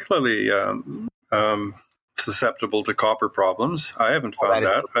not particularly susceptible to copper problems. I haven't found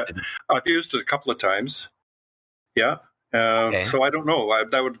that. I've used it a couple of times. Yeah. Okay. So I don't know.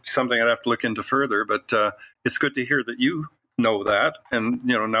 That would be something I'd have to look into further, but it's good to hear that you know that. And,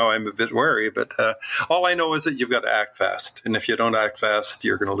 now I'm a bit wary, but all I know is that you've got to act fast. And if you don't act fast,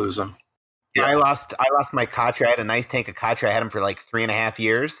 you're going to lose them. Yeah. I lost my Katra. I had a nice tank of Katra. I had him for like 3.5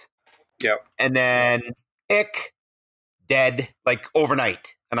 years. Yeah. And then dead, like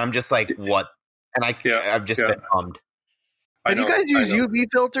overnight. And I'm just like, what? And I've just been bummed. Can you guys use UV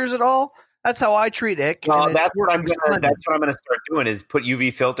filters at all? That's how I treat ick. Well, that's what I'm gonna start doing is put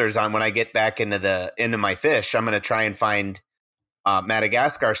UV filters on when I get back into my fish. I'm gonna try and find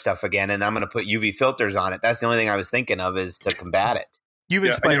Madagascar stuff again, and I'm gonna put UV filters on it. That's the only thing I was thinking of is to combat it. You've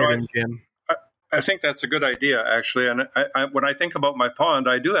inspired him, Jim. I think that's a good idea, actually. And when I think about my pond,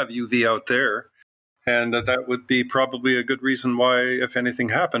 I do have UV out there, and that would be probably a good reason why, if anything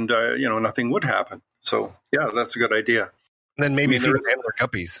happened, nothing would happen. So, yeah, that's a good idea. And then maybe feed handler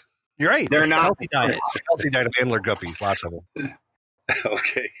guppies. You're right. They're not healthy diet. Healthy diet of handler guppies, lots of them.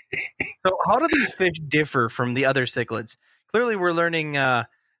 Okay. So how do these fish differ from the other cichlids? Clearly, we're learning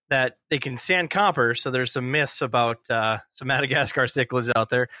that they can stand copper, so there's some myths about some Madagascar cichlids out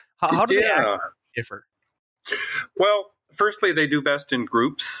there. How do they differ? Well, firstly, they do best in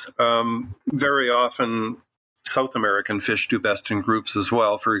groups. Very often, South American fish do best in groups as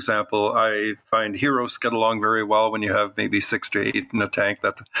well. For example, I find heros get along very well when you have maybe 6 to 8 in a tank.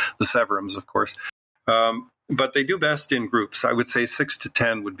 That's the Severums, of course. But they do best in groups. I would say 6 to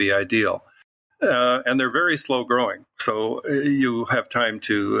 10 would be ideal. And they're very slow growing. So you have time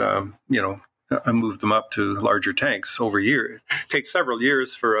to, move them up to larger tanks over years. It takes several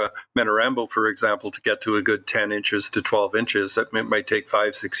years for a Menarambo, for example, to get to a good 10 inches to 12 inches. That might take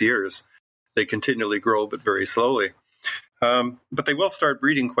 5-6 years. They continually grow, but very slowly. But they will start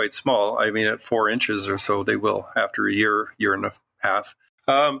breeding quite small. I mean, at 4 inches or so, they will after a year and a half.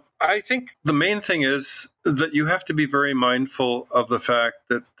 I think the main thing is that you have to be very mindful of the fact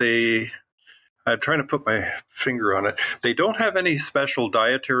that I'm trying to put my finger on it. They don't have any special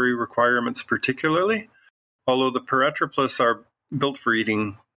dietary requirements particularly, although the Paratroplus are built for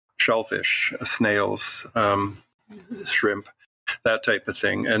eating shellfish, snails, shrimp, that type of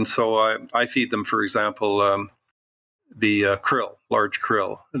thing. And so I feed them, for example, the krill, large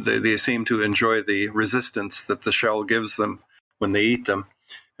krill. They seem to enjoy the resistance that the shell gives them when they eat them.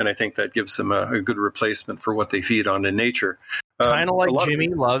 And I think that gives them a good replacement for what they feed on in nature. Kind of like Jimmy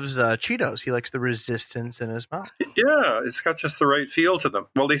loves Cheetos. He likes the resistance in his mouth. Yeah, it's got just the right feel to them.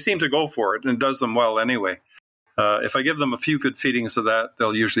 Well, they seem to go for it, and it does them well anyway. If I give them a few good feedings of that,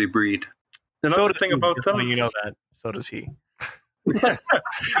 they'll usually breed. Another thing about them, you know that. So does he. Well,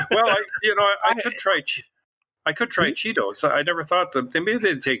 I could try. I could try Cheetos. I never thought that maybe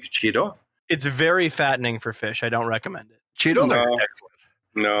they'd take a Cheeto. It's very fattening for fish. I don't recommend it. Cheetos are excellent.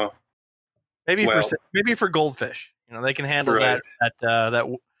 No. Maybe for goldfish. They can handle that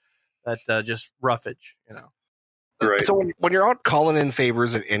just roughage. Right. So when you're out calling in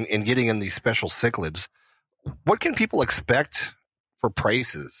favors and getting in these special cichlids, what can people expect for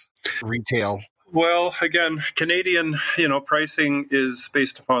prices, retail? Well, again, Canadian, pricing is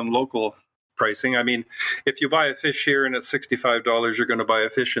based upon local pricing. I mean, if you buy a fish here and it's $65, you're going to buy a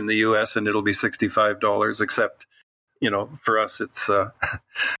fish in the U.S. and it'll be $65, except, for us, it's a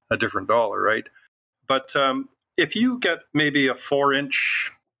different dollar, right? But if you get maybe a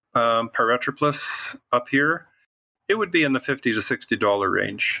 4-inch Paratroplus up here, it would be in the $50 to $60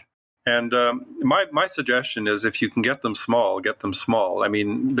 range. And my suggestion is if you can get them small, get them small. I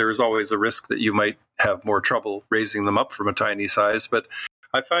mean, there's always a risk that you might have more trouble raising them up from a tiny size, but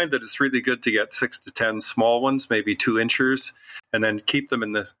I find that it's really good to get 6 to 10 small ones, maybe 2 inches, and then keep them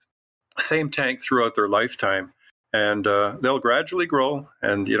in the same tank throughout their lifetime. And they'll gradually grow.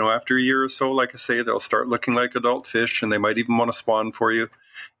 And, after a year or so, like I say, they'll start looking like adult fish, and they might even want to spawn for you.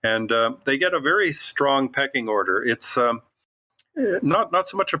 And they get a very strong pecking order. It's not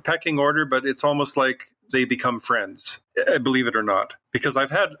so much a pecking order, but it's almost like they become friends, believe it or not. Because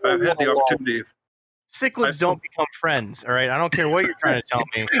I've had the opportunity. Cichlids don't become friends, all right? I don't care what you're trying to tell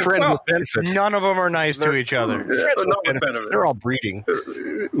me. Friends with benefits. None of them are nice to each other. They're all breeding.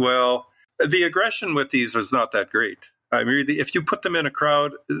 Well, the aggression with these is not that great. I mean, if you put them in a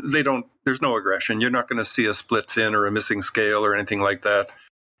crowd, there's no aggression. You're not going to see a split fin or a missing scale or anything like that.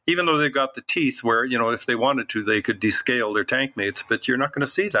 Even though they've got the teeth where, if they wanted to, they could descale their tank mates, but you're not going to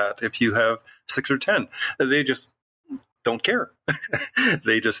see that if you have 6 or 10. They just don't care.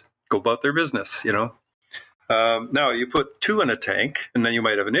 They just go about their business, Now, you put 2 in a tank, and then you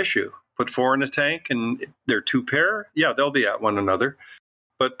might have an issue. Put 4 in a tank, and they're 2 pair. Yeah, they'll be at one another.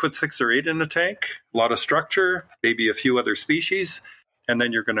 but put 6 or 8 in a tank, a lot of structure, maybe a few other species, and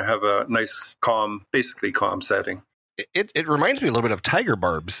then you're going to have a nice, basically calm setting. It reminds me a little bit of tiger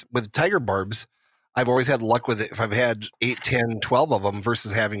barbs. With tiger barbs, I've always had luck with it if I've had 8, 10, 12 of them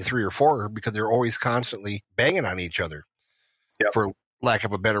versus having 3 or 4 because they're always constantly banging on each other, for lack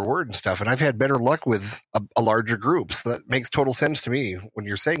of a better word and stuff. And I've had better luck with a larger group. So that makes total sense to me when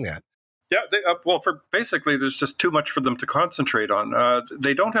you're saying that. Yeah, basically, there's just too much for them to concentrate on.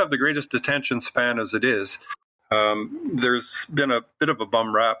 They don't have the greatest attention span as it is. There's been a bit of a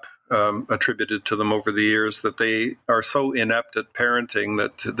bum rap attributed to them over the years that they are so inept at parenting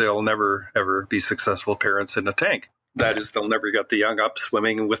that they'll never, ever be successful parents in a tank. That is, they'll never get the young up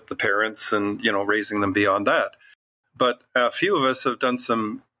swimming with the parents and, raising them beyond that. But a few of us have done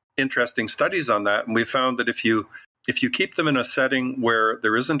some interesting studies on that, and we found that if you keep them in a setting where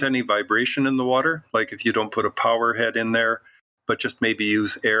there isn't any vibration in the water, like if you don't put a power head in there, but just maybe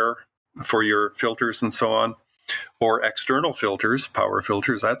use air for your filters and so on, or external filters, power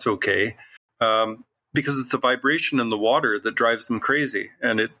filters, that's okay. Because it's a vibration in the water that drives them crazy,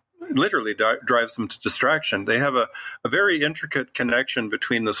 and it literally drives them to distraction. They have a very intricate connection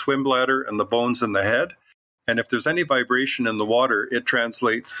between the swim bladder and the bones in the head. And if there's any vibration in the water, it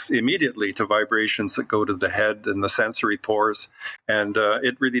translates immediately to vibrations that go to the head and the sensory pores, and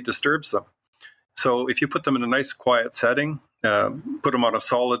it really disturbs them. So if you put them in a nice quiet setting, put them on a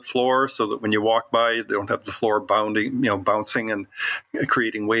solid floor so that when you walk by, they don't have the floor bouncing and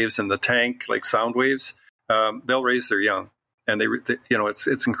creating waves in the tank like sound waves, they'll raise their young. And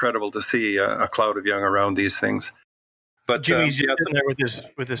it's incredible to see a cloud of young around these things. But Jimmy's just sitting there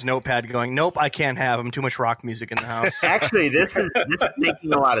with his notepad going, nope, I can't have them. Too much rock music in the house. Actually, this is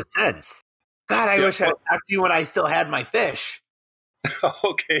making a lot of sense. God, I wish I'd talked to you when I still had my fish.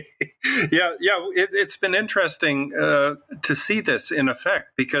 Okay. Yeah. It's been interesting to see this in effect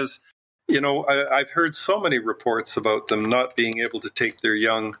because, I've heard so many reports about them not being able to take their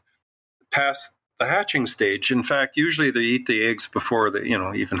young past the hatching stage. In fact, usually they eat the eggs before they,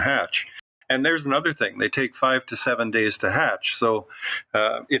 even hatch. And there's another thing. They take 5 to 7 days to hatch. So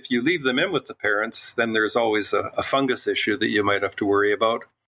if you leave them in with the parents, then there's always a fungus issue that you might have to worry about.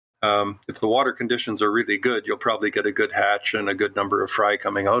 If the water conditions are really good, you'll probably get a good hatch and a good number of fry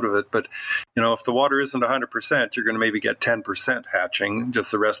coming out of it. But, if the water isn't 100%, you're going to maybe get 10% hatching.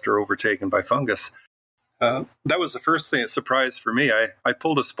 Just the rest are overtaken by fungus. That was the first thing that surprised for me. I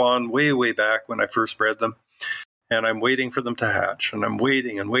pulled a spawn way, way back when I first bred them. And I'm waiting for them to hatch. And I'm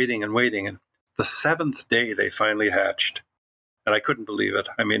waiting and waiting and waiting. And the 7th day, they finally hatched. And I couldn't believe it.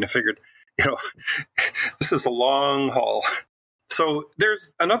 I mean, I figured, this is a long haul. So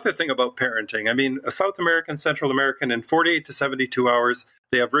there's another thing about parenting. I mean, a South American, Central American, in 48 to 72 hours,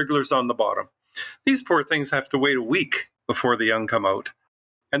 they have wrigglers on the bottom. These poor things have to wait a week before the young come out.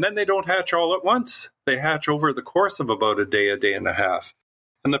 And then they don't hatch all at once. They hatch over the course of about a day and a half.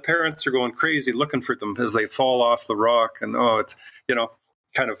 And the parents are going crazy looking for them as they fall off the rock. And, it's,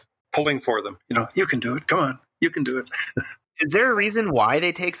 kind of pulling for them. You can do it. Come on. You can do it. Is there a reason why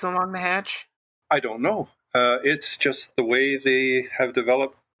they take so long to hatch? I don't know. It's just the way they have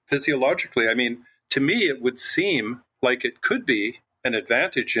developed physiologically. I mean, to me, it would seem like it could be an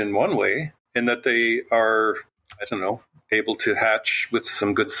advantage in one way in that they are, able to hatch with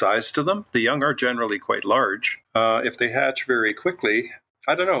some good size to them. The young are generally quite large. If they hatch very quickly,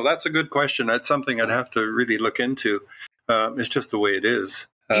 I don't know. That's a good question. That's something I'd have to really look into. It's just the way it is.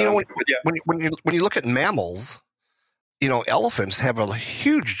 When you look at mammals, elephants have a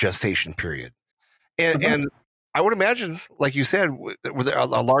huge gestation period. And I would imagine, like you said, with a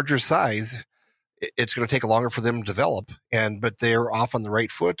larger size, it's going to take longer for them to develop. But they're off on the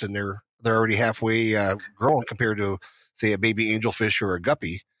right foot, and they're already halfway grown compared to, say, a baby angelfish or a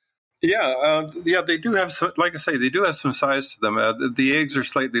guppy. Yeah, they do have, like I say, they do have some size to them. The eggs are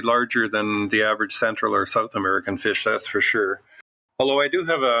slightly larger than the average Central or South American fish, that's for sure. Although I do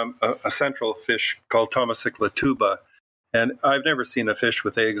have a central fish called Thomacicla tuba, and I've never seen a fish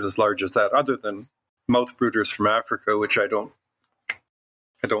with eggs as large as that, other than mouth brooders from Africa, which I don't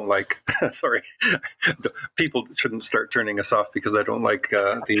like. Sorry, people shouldn't start turning us off because I don't like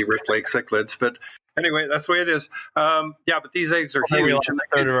the Rift Lake cichlids, but. Anyway, that's the way it is. But these eggs are huge. A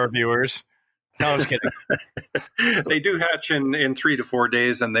third of our viewers. No, I'm just kidding. They do hatch in 3 to 4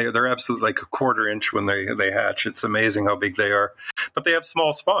 days, and they're absolutely like a quarter inch when they hatch. It's amazing how big they are. But they have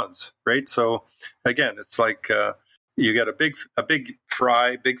small spawns, right? So again, it's like you get a big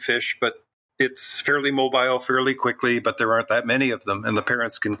fry, big fish, but it's fairly mobile, fairly quickly. But there aren't that many of them, and the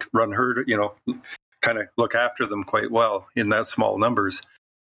parents can run herd, kind of look after them quite well in that small numbers.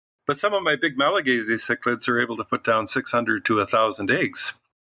 But some of my big Malagasy cichlids are able to put down 600 to 1,000 eggs.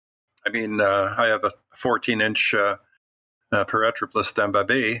 I mean, I have a 14-inch Paratripus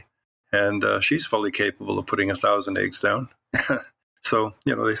d'Ambabe, and she's fully capable of putting 1,000 eggs down. So,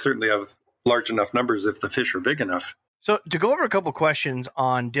 they certainly have large enough numbers if the fish are big enough. So to go over a couple questions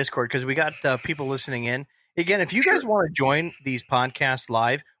on Discord, because we got people listening in. Again, if you guys want to join these podcasts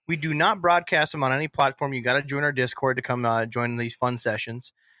live, we do not broadcast them on any platform. You got to join our Discord to come join these fun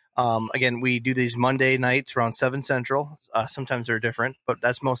sessions. Again, we do these Monday nights around 7 Central. Sometimes they're different, but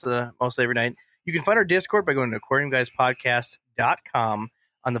that's mostly every night. You can find our Discord by going to aquariumguyspodcast.com.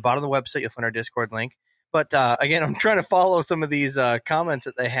 On the bottom of the website, you'll find our Discord link. But again, I'm trying to follow some of these comments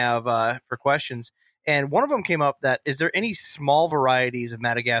that they have for questions. And one of them came up that, is there any small varieties of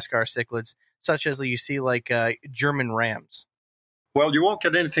Madagascar cichlids, such as you see like German rams? Well, you won't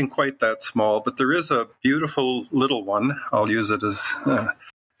get anything quite that small, but there is a beautiful little one. I'll use it as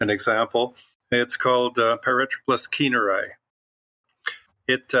an example. It's called Paratripus kieneri.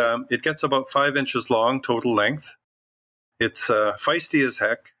 It gets about 5 inches long total length. It's feisty as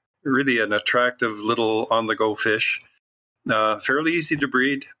heck, really an attractive little on-the-go fish, fairly easy to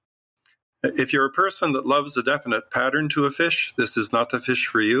breed. If you're a person that loves a definite pattern to a fish, this is not the fish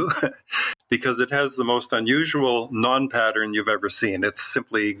for you because it has the most unusual non-pattern you've ever seen. It's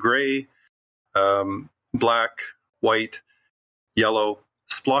simply gray, black, white, yellow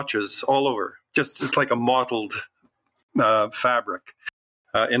splotches all over. It's like a mottled fabric.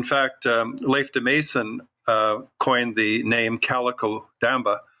 In fact, Leif de Mason coined the name calico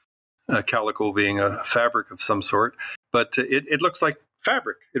damba, calico being a fabric of some sort, but it looks like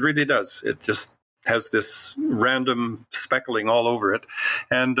fabric. It really does. It just has this random speckling all over it.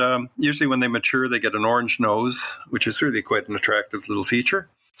 And usually when they mature, they get an orange nose, which is really quite an attractive little feature.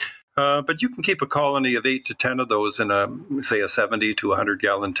 But you can keep a colony of 8 to 10 of those in a 70 to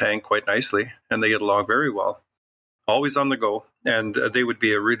 100-gallon tank quite nicely, and they get along very well. Always on the go, and they would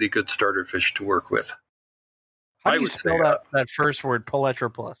be a really good starter fish to work with. How do you spell that first word,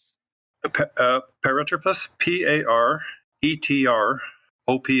 Paratripus? Paratripus,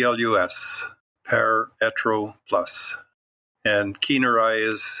 P-A-R-E-T-R-O-P-L-U-S, Paratripus. And kieneri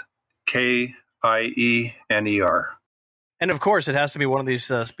is K-I-E-N-E-R. And of course, it has to be one of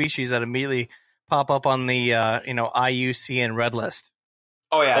these species that immediately pop up on the IUCN Red List.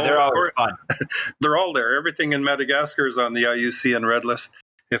 Oh yeah, they're all fun. They're all there. Everything in Madagascar is on the IUCN Red List.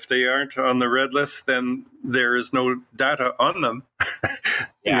 If they aren't on the red list, then there is no data on them.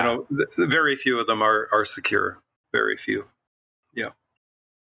 Yeah. Very few of them are secure. Very few. Yeah.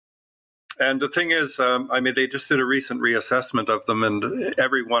 And the thing is, they just did a recent reassessment of them, and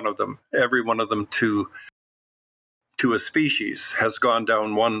every one of them to a species has gone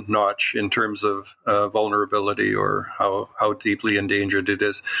down one notch in terms of vulnerability or how deeply endangered it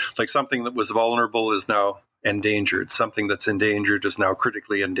is. Like something that was vulnerable is now endangered. Something that's endangered is now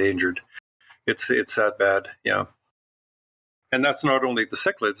critically endangered. It's that bad, yeah. And that's not only the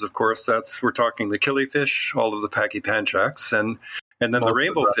cichlids, of course. We're talking the killifish, all of the pachypanchax, and then the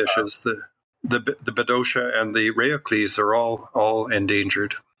rainbow fishes, the Bedosha and the Rheocles are all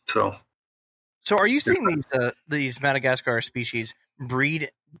endangered. So are you seeing these Madagascar species breed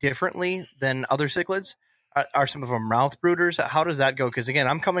differently than other cichlids? Are some of them mouth brooders? How does that go? Because again,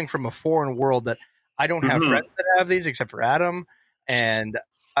 I'm coming from a foreign world that I don't have friends that have these except for Adam, and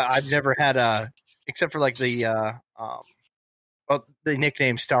I've never had except for like the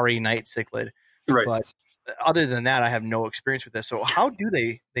nickname Starry Night cichlid. Right. But other than that, I have no experience with this. So how do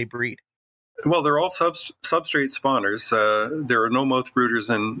they breed? Well, they're all substrate spawners. There are no mouth brooders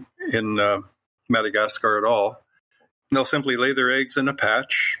in Madagascar at all. They'll simply lay their eggs in a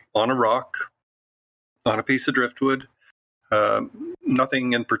patch, on a rock, on a piece of driftwood.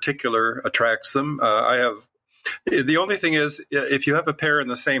 Nothing in particular attracts them. The only thing is, if you have a pair in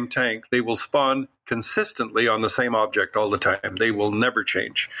the same tank, they will spawn consistently on the same object all the time. They will never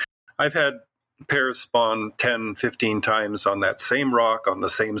change. I've had pairs spawn 10, 15 times on that same rock, on the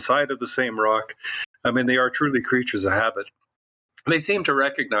same side of the same rock. They are truly creatures of habit. They seem to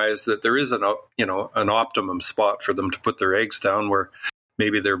recognize that there is an optimum spot for them to put their eggs down where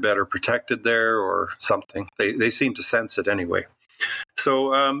maybe they're better protected there or something. They seem to sense it anyway.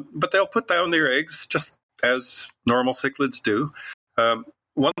 So, but they'll put down their eggs just as normal cichlids do.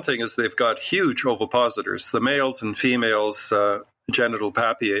 One thing is they've got huge ovipositors. The males and females genital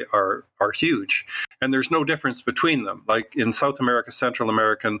papiae are huge, and there's no difference between them. Like in South America, Central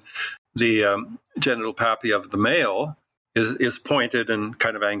American, the genital papiae of the male is pointed and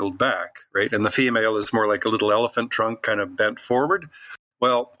kind of angled back, right? And the female is more like a little elephant trunk kind of bent forward.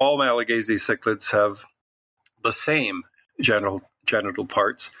 Well, all Malagasy cichlids have the same genital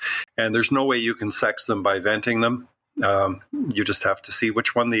parts, and there's no way you can sex them by venting them. You just have to see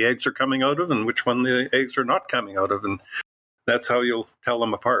which one the eggs are coming out of and which one the eggs are not coming out of, and that's how you'll tell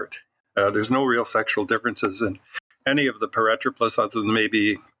them apart. There's no real sexual differences in any of the Paratroplus, other than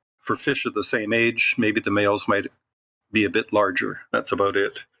maybe for fish of the same age, maybe the males might be a bit larger. That's about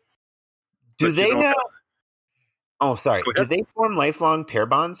it. Do they Do they form lifelong pair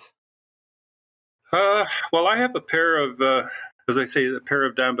bonds? Well, I have a pair of, as I say, a pair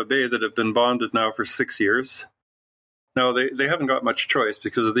of Dambabae that have been bonded now for 6 years. Now, they haven't got much choice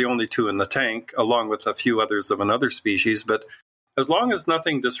because they're the only two in the tank, along with a few others of another species. But as long as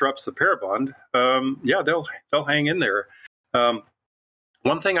nothing disrupts the pair bond, they'll hang in there.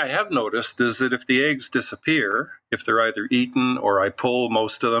 One thing I have noticed is that if the eggs disappear, if they're either eaten or I pull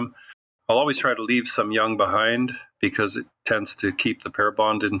most of them, I'll always try to leave some young behind because it tends to keep the pair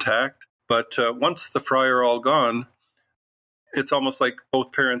bond intact. But once the fry are all gone, it's almost like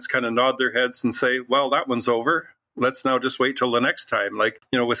both parents kind of nod their heads and say, well, that one's over. Let's now just wait till the next time. Like,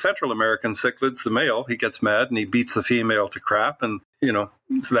 with Central American cichlids, the male, he gets mad and he beats the female to crap. And, so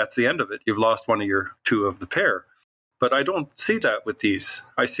that's the end of it. You've lost one of your two of the pair. But I don't see that with these.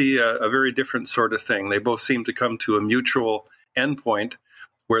 I see a very different sort of thing. They both seem to come to a mutual endpoint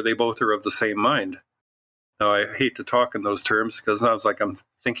where they both are of the same mind. Now, I hate to talk in those terms because it sounds like I'm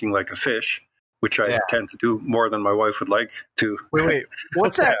thinking like a fish, which I tend to do more than my wife would like to. Wait.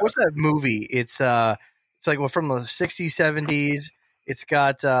 What's that? What's that movie? It's like from the 60s, 70s. It's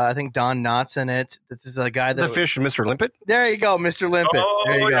got, I think, Don Knotts in it. This is the guy that... The fish and Mr. Limpet? There you go, Mr. Limpet. Oh,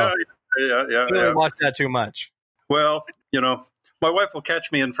 there you go. Yeah. You don't watch that too much. Well, my wife will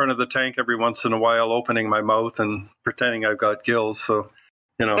catch me in front of the tank every once in a while, opening my mouth and pretending I've got gills. So,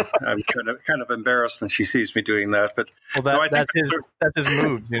 I'm kind of embarrassed when she sees me doing that. But that's his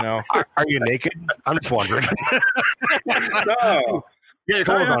move. Are you naked? I'm just wondering. No. Yeah, your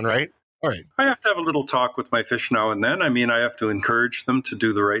clothes on, right? All right. I have to have a little talk with my fish now and then. I mean, I have to encourage them to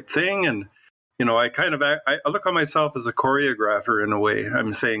do the right thing. And, I look on myself as a choreographer in a way.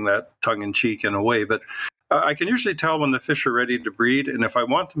 I'm saying that tongue in cheek in a way, but I can usually tell when the fish are ready to breed. And if I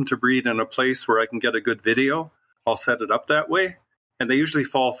want them to breed in a place where I can get a good video, I'll set it up that way. And they usually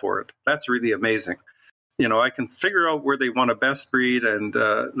fall for it. That's really amazing. I can figure out where they want to best breed. And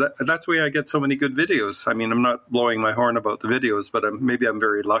that's the way I get so many good videos. I mean, I'm not blowing my horn about the videos, but maybe I'm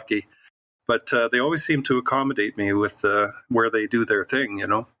very lucky. But they always seem to accommodate me with where they do their thing,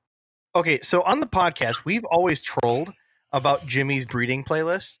 Okay, so on the podcast, we've always trolled about Jimmy's breeding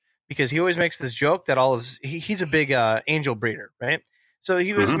playlist because he always makes this joke that he's a big angel breeder, right? So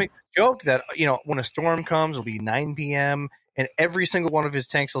he always makes a joke that, when a storm comes, it'll be 9 p.m., and every single one of his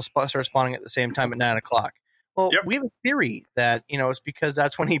tanks will start spawning at the same time at 9 o'clock. Well, we have a theory that, it's because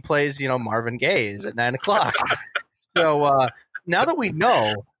that's when he plays, Marvin Gaye is at 9 o'clock. So now that we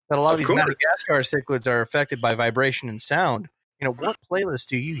know that a lot of these Madagascar cichlids are affected by vibration and sound, what playlist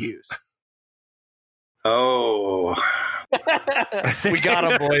do you use? Oh. We got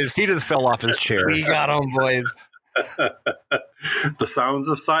him, boys. He just fell off his chair. We got him, boys. The sounds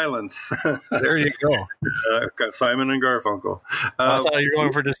of silence. There you go. Got Simon and Garfunkel. I thought you were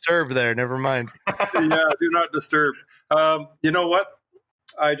going for Disturbed there. Never mind. Yeah, do not disturb. You know what?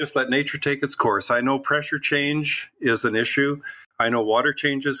 I just let nature take its course. I know pressure change is an issue. I know water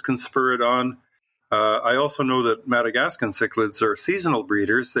changes can spur it on. I also know that Madagascar cichlids are seasonal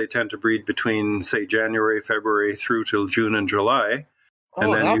breeders. They tend to breed between, say, January, February through till June and July,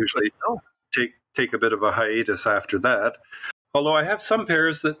 and then usually take a bit of a hiatus after that. Although I have some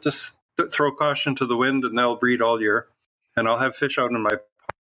pairs that just throw caution to the wind and they'll breed all year. And I'll have fish out in my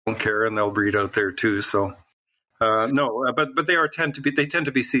don't care and they'll breed out there too. So but they tend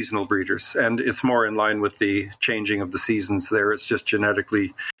to be seasonal breeders, and it's more in line with the changing of the seasons there. It's just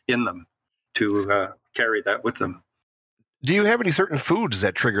genetically in them to carry that with them. Do you have any certain foods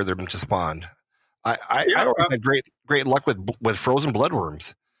that trigger them to spawn? I always had great luck with frozen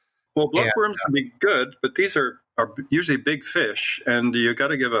bloodworms. Well, bloodworms can be good, but these are usually big fish, and you got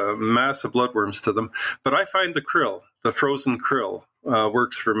to give a mass of bloodworms to them. But I find the frozen krill,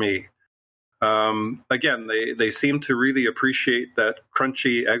 works for me. Again, they seem to really appreciate that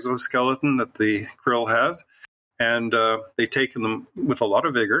crunchy exoskeleton that the krill have, and they take them with a lot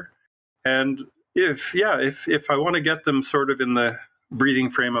of vigor. And if I want to get them sort of in the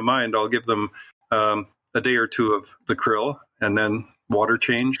breeding frame of mind, I'll give them a day or two of the krill, and then water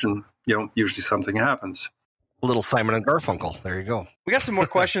change, and usually something happens. A little Simon and Garfunkel. There you go. We got some more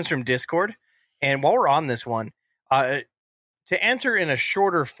questions from Discord, and while we're on this one, to answer in a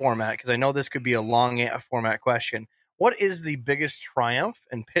shorter format, because I know this could be a long format question, what is the biggest triumph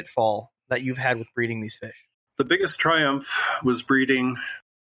and pitfall that you've had with breeding these fish? The biggest triumph was breeding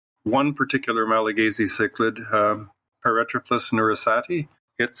one particular Malagasy cichlid. Paratroplus neurosati.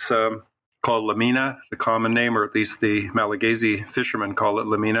 It's called lamina, the common name, or at least the Malagasy fishermen call it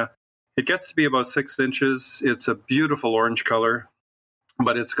lamina. It gets to be about 6 inches. It's a beautiful orange color,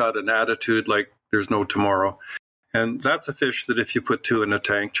 but it's got an attitude like there's no tomorrow. And that's a fish that if you put 2 in a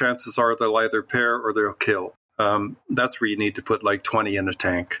tank, chances are they'll either pair or they'll kill. That's where you need to put like 20 in a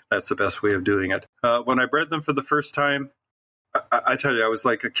tank. That's the best way of doing it. When I bred them for the first time, I tell you, I was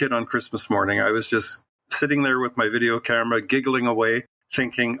like a kid on Christmas morning. I was just sitting there with my video camera, giggling away,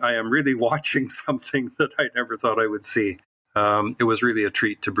 thinking I am really watching something that I never thought I would see. It was really a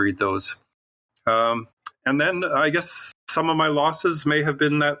treat to breed those. And then I guess some of my losses may have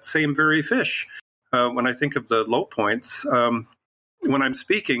been that same very fish. When I think of the low points, when I'm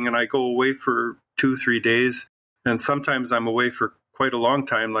speaking and I go away for 2-3 days, and sometimes I'm away for quite a long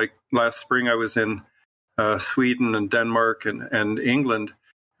time, like last spring I was in Sweden and Denmark and England,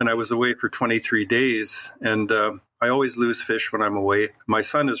 and I was away for 23 days, and I always lose fish when I'm away. My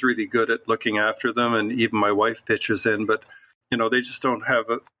son is really good at looking after them, and even my wife pitches in, but they just don't have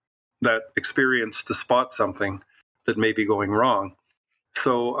that experience to spot something that may be going wrong.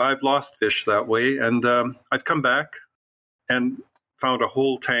 So I've lost fish that way, and I've come back and found a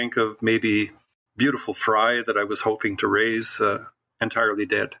whole tank of maybe beautiful fry that I was hoping to raise entirely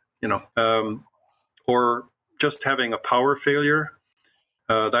dead, or just having a power failure.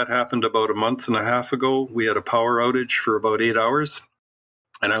 That happened about a month and a half ago. We had a power outage for about 8 hours,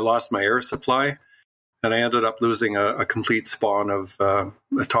 and I lost my air supply, and I ended up losing a complete spawn of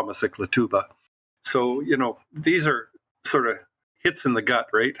Atomacycla tuba. So, these are sort of hits in the gut,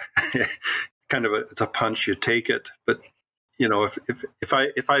 right? Kind of it's a punch, you take it. But,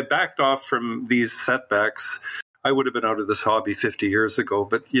 if I backed off from these setbacks, I would have been out of this hobby 50 years ago.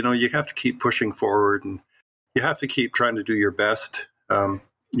 But, you have to keep pushing forward, and you have to keep trying to do your best.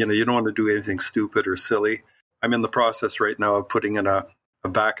 You don't want to do anything stupid or silly. I'm in the process right now of putting in a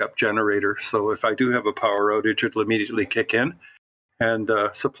backup generator. So if I do have a power outage, it'll immediately kick in and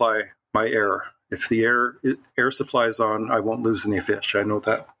supply my air. If the air supply is on, I won't lose any fish. I know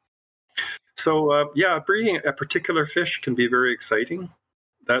that. So, breeding a particular fish can be very exciting.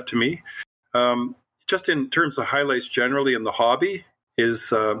 That to me. Just in terms of highlights generally in the hobby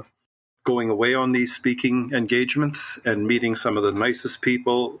is going away on these speaking engagements and meeting some of the nicest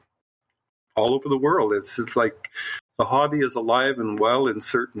people all over the world. It's like the hobby is alive and well in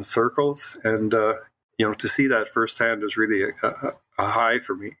certain circles, and to see that firsthand is really a high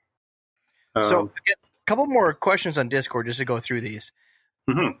for me. So, a couple more questions on Discord just to go through these.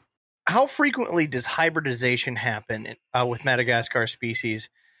 Mm-hmm. How frequently does hybridization happen with Madagascar species?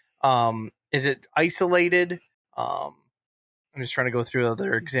 Is it isolated? I'm just trying to go through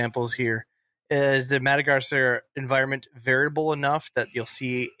other examples here. Is the Madagascar environment variable enough that you'll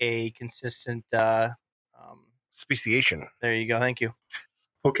see a consistent speciation? There you go. Thank you.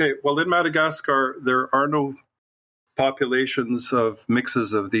 Okay. Well, in Madagascar, there are no populations of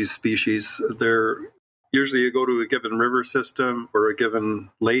mixes of these species. Usually you go to a given river system or a given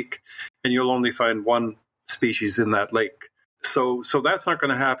lake, and you'll only find one species in that lake. So that's not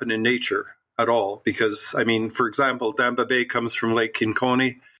going to happen in nature at all, because, for example, Damba Bay comes from Lake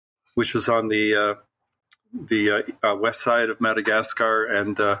Kinkoni, which is on the west side of Madagascar,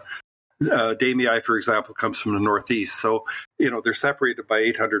 and Damii, for example, comes from the northeast. So, they're separated by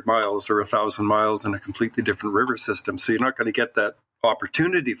 800 miles or 1,000 miles in a completely different river system. So you're not going to get that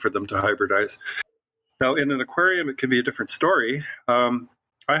opportunity for them to hybridize. Now, in an aquarium, it can be a different story.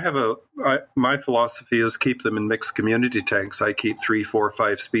 My philosophy is keep them in mixed community tanks. I keep 3, 4,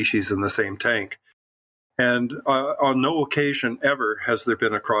 5 species in the same tank. And on no occasion ever has there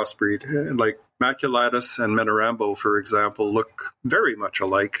been a crossbreed. Like Maculatus and Menarambo, for example, look very much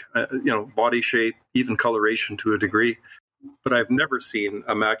alike, body shape, even coloration to a degree. But I've never seen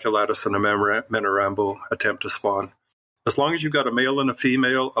a Maculatus and a Menarambo attempt to spawn. As long as you've got a male and a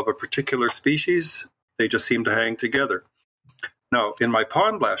female of a particular species, they just seem to hang together. Now, in my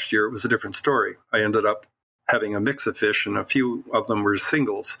pond last year, it was a different story. I ended up having a mix of fish, and a few of them were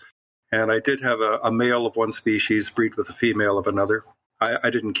singles. And I did have a male of one species breed with a female of another. I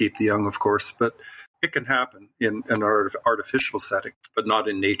didn't keep the young, of course, but it can happen in an artificial setting, but not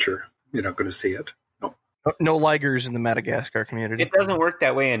in nature. You're not going to see it. No. No ligers in the Madagascar community. It doesn't work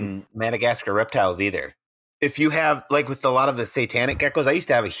that way in Madagascar reptiles either. If you have, like with a lot of the satanic geckos, I used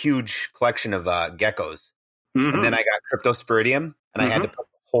to have a huge collection of geckos. Mm-hmm. And then I got Cryptosporidium, and I had to put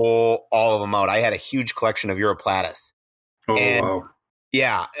all of them out. I had a huge collection of Uroplatus. Oh, wow.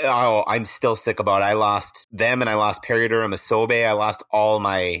 Yeah. Oh, I'm still sick about it. I lost them and I lost Peridura and Masobe. I lost all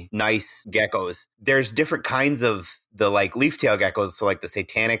my nice geckos. There's different kinds of the like leaf-tail geckos, so like the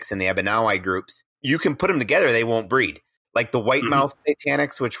Satanics and the Abinawi groups. You can put them together, they won't breed. Like the white-mouthed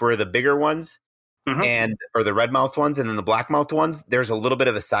Satanics, which were the bigger ones, or the red-mouthed ones, and then the black-mouthed ones, there's a little bit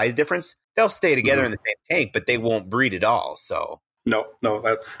of a size difference. They'll stay together in the same tank, but they won't breed at all. So No,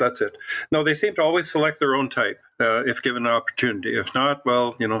 that's it. No, they seem to always select their own type if given an opportunity. If not,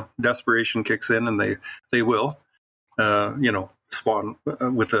 well, desperation kicks in, and they will, spawn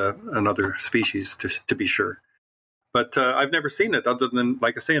with another species to be sure. But I've never seen it other than,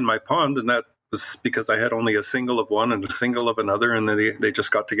 like I say, in my pond, and that was because I had only a single of one and a single of another, and they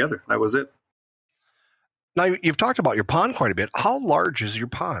just got together. That was it. Now, you've talked about your pond quite a bit. How large is your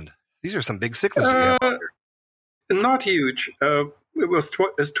pond? These are some big cichlids you have out there. Not huge. It's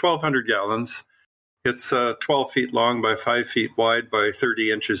 1,200 gallons. It's 12 feet long by 5 feet wide by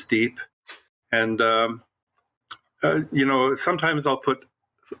 30 inches deep. And, sometimes I'll put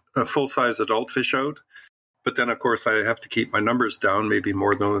a full-size adult fish out. But then, of course, I have to keep my numbers down, maybe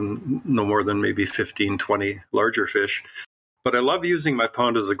no more than maybe 15, 20 larger fish. But I love using my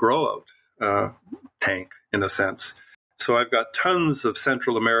pond as a grow-out tank, in a sense. So I've got tons of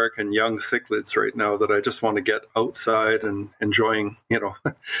Central American young cichlids right now that I just want to get outside and enjoying,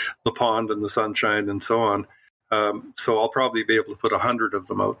 the pond and the sunshine and so on. So I'll probably be able to put 100 of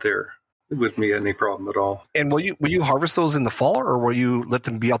them out there with me, any problem at all. And will you harvest those in the fall, or will you let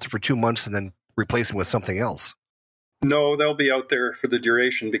them be out there for 2 months and then replace them with something else? No, they'll be out there for the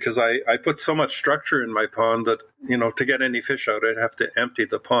duration because I put so much structure in my pond that, to get any fish out, I'd have to empty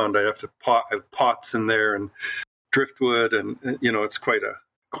the pond. I'd have to have pots in there and driftwood, and it's quite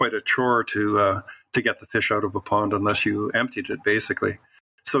a chore to get the fish out of a pond unless you emptied it, basically.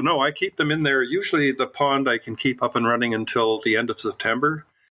 So no, I keep them in there. Usually the pond I can keep up and running until the end of September,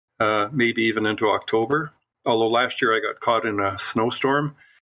 maybe even into October. Although last year I got caught in a snowstorm.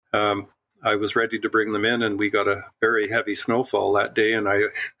 I was ready to bring them in, and we got a very heavy snowfall that day, and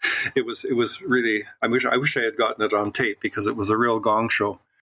it was really, I wish I had gotten it on tape because it was a real gong show.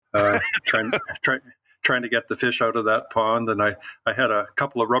 Trying to get the fish out of that pond, and I had a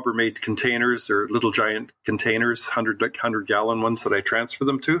couple of Rubbermaid containers, or little giant containers, 100-gallon ones that I transfer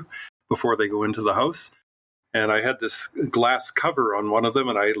them to before they go into the house. And I had this glass cover on one of them,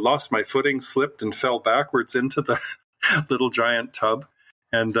 and I lost my footing, slipped, and fell backwards into the little giant tub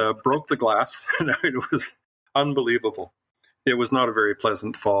and broke the glass. And it was unbelievable. It was not a very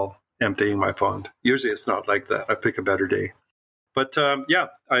pleasant fall emptying my pond. Usually it's not like that. I pick a better day. But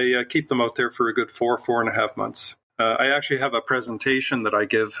I keep them out there for a good 4.5 months. I actually have a presentation that I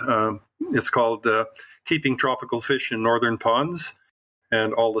give. It's called Keeping Tropical Fish in Northern Ponds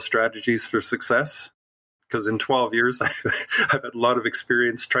and All the Strategies for Success. Because in 12 years, I've had a lot of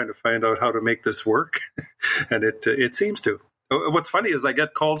experience trying to find out how to make this work. And it seems to. What's funny is I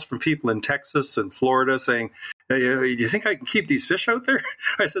get calls from people in Texas and Florida saying, "Hey, do you think I can keep these fish out there?"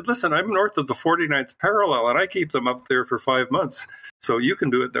 I said, "Listen, I'm north of the 49th parallel, and I keep them up there for 5 months. So you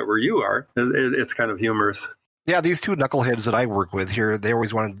can do it where you are." It's kind of humorous. Yeah, these two knuckleheads that I work with here, they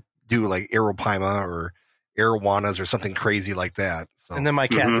always want to do like aeropaima or arowanas or something crazy like that. So. And then my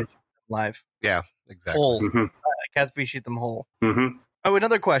catfish live. Yeah, exactly. Whole. Catfish eat them whole. Oh,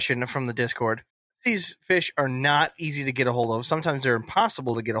 another question from the Discord. These fish are not easy to get a hold of. Sometimes they're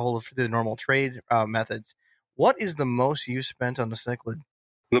impossible to get a hold of through the normal trade methods. What is the most you spent on a cichlid?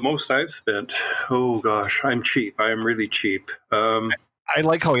 The most I've spent? Oh, gosh, I'm cheap. I am really cheap. I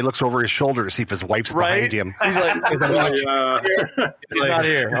like how he looks over his shoulder to see if his wife's behind him. He's like, he's not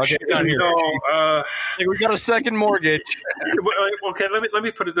here. Okay, not here. No, we got a second mortgage. Okay, let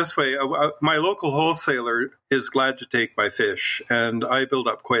me put it this way. My local wholesaler is glad to take my fish, and I build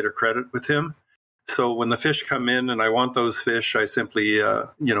up quite a credit with him. So when the fish come in and I want those fish, I simply,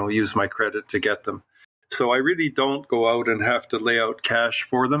 use my credit to get them. So I really don't go out and have to lay out cash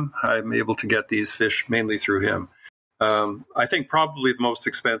for them. I'm able to get these fish mainly through him. I think probably the most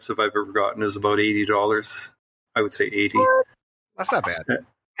expensive I've ever gotten is about $80. I would say 80. That's not bad.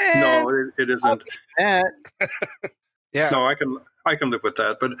 No, it isn't. Yeah. No, I can live with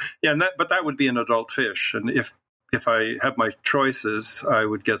that. But yeah, but that would be an adult fish, and if I have my choices, I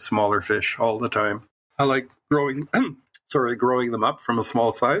would get smaller fish all the time. I like growing them up from a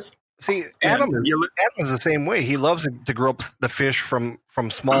small size. See, Adam is the same way. He loves to grow up the fish from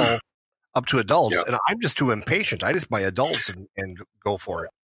small up to adults, and I'm just too impatient. I just buy adults and go for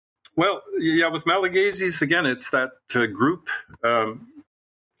it. Well, yeah, with Malagasies, again, it's that group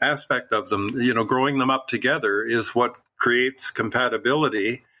aspect of them. Growing them up together is what creates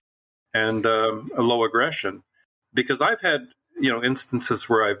compatibility and a low aggression. Because I've had, instances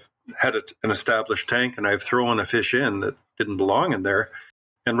where I've had an established tank and I've thrown a fish in that didn't belong in there.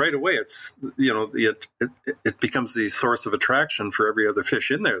 And right away, it's, it becomes the source of attraction for every other fish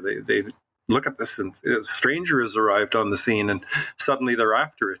in there. They look at this, and a stranger has arrived on the scene, and suddenly they're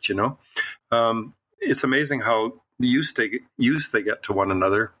after it. It's amazing how used they get to one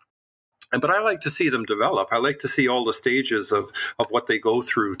another. But I like to see them develop. I like to see all the stages of what they go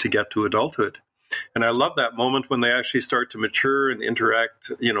through to get to adulthood. And I love that moment when they actually start to mature and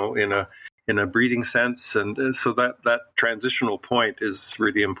interact, in a breeding sense. And so that transitional point is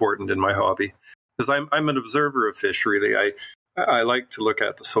really important in my hobby, because I'm an observer of fish, really. I like to look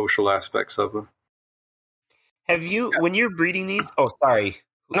at the social aspects of them. Have you, when you're breeding these? Oh, sorry.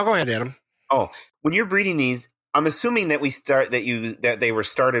 No, go ahead, Adam. Oh, when you're breeding these, I'm assuming that they were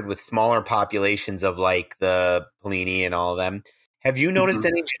started with smaller populations of like the Polini and all of them. Have you noticed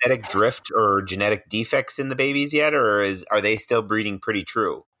any genetic drift or genetic defects in the babies yet, or are they still breeding pretty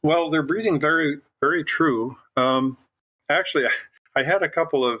true? Well, they're breeding very, very true. Actually, I had a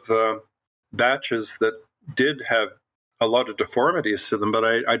couple of batches that did have a lot of deformities to them, but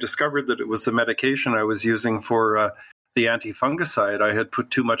I discovered that it was the medication I was using for the anti-fungicide. I had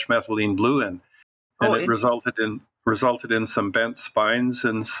put too much methylene blue in, and it resulted in some bent spines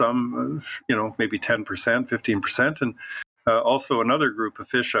and some, maybe 10%, 15%, and also another group of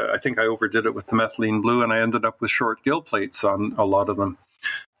fish. I think I overdid it with the methylene blue, and I ended up with short gill plates on a lot of them.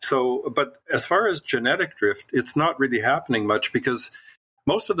 So, but as far as genetic drift, it's not really happening much, because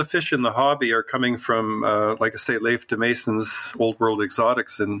most of the fish in the hobby are coming from, like I say, Leif de Mason's Old World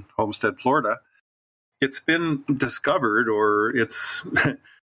Exotics in Homestead, Florida. It's been discovered, or it's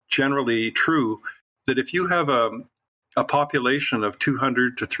generally true, that if you have a population of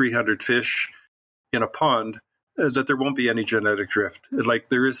 200 to 300 fish in a pond, that there won't be any genetic drift. Like,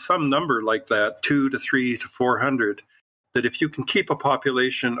 there is some number like that, 2 to 3 to 400, that if you can keep a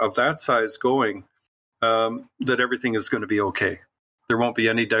population of that size going, that everything is going to be okay. There won't be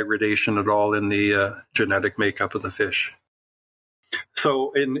any degradation at all in the genetic makeup of the fish.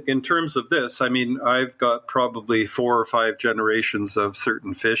 So in terms of this, I mean, I've got probably 4 or 5 generations of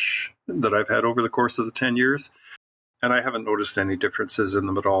certain fish that I've had over the course of the 10 years, and I haven't noticed any differences in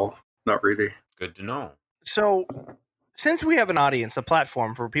them at all. Not really. Good to know. So, since we have an audience, a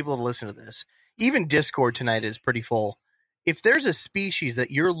platform for people to listen to this, even Discord tonight is pretty full. If there's a species that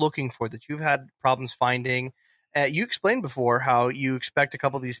you're looking for that you've had problems finding, you explained before how you expect a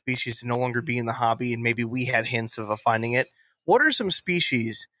couple of these species to no longer be in the hobby, and maybe we had hints of finding it. What are some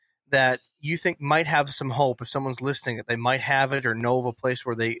species that you think might have some hope if someone's listening, that they might have it or know of a place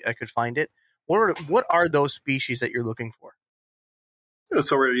where they could find it? What are those species that you're looking for?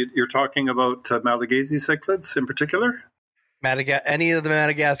 So you're talking about Madagascar cichilids in particular? Any of the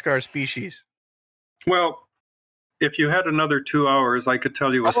Madagascar species? Well, if you had another 2 hours, I could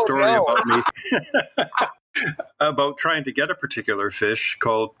tell you a story about me, about trying to get a particular fish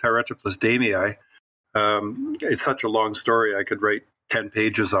called Paratypus damii. It's such a long story, I could write 10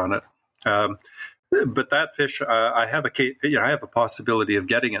 pages on it. But that fish, I have a possibility of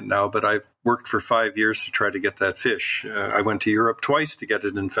getting it now, but I've worked for 5 years to try to get that fish. I went to Europe twice to get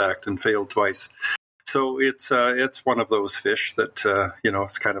it, in fact, and failed twice. So it's one of those fish that,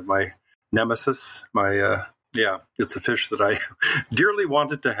 it's kind of my nemesis. It's a fish that I dearly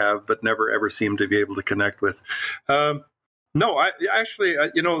wanted to have, but never ever seemed to be able to connect with. No, I actually,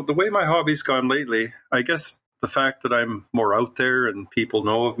 the way my hobby's gone lately, I guess the fact that I'm more out there and people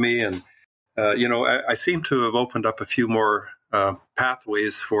know of me, and I seem to have opened up a few more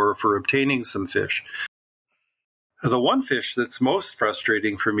pathways for obtaining some fish. The one fish that's most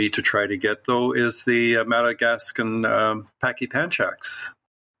frustrating for me to try to get, though, is the Madagascar pachypanchax,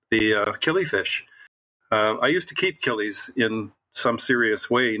 the killifish. I used to keep killies in some serious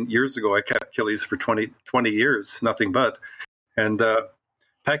way. Years ago, I kept killies for 20 years, nothing but. And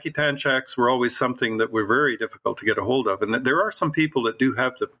pachypanchax were always something that were very difficult to get a hold of. And there are some people that do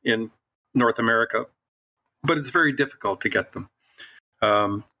have them in North America, but it's very difficult to get them.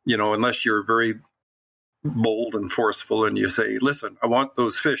 Unless you're very bold and forceful and you say, listen, I want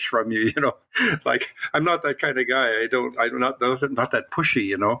those fish from you, like, I'm not that kind of guy. I'm not that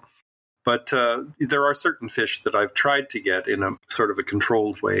pushy, but there are certain fish that I've tried to get in a sort of a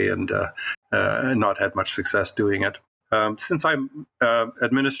controlled way and not had much success doing it. Since I'm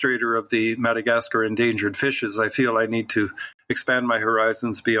administrator of the Madagascar endangered fishes, I feel I need to expand my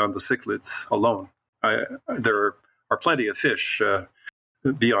horizons beyond the cichlids alone. There are plenty of fish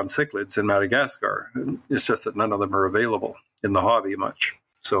beyond cichlids in Madagascar. It's just that none of them are available in the hobby much.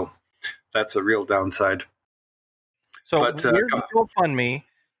 So that's a real downside. So here's a GoFundMe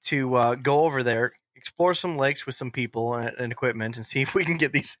to go over there, explore some lakes with some people and equipment and see if we can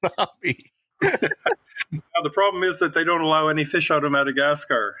get these in the hobby. Now, the problem is that they don't allow any fish out of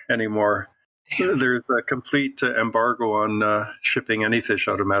Madagascar anymore. Damn. There's a complete embargo on shipping any fish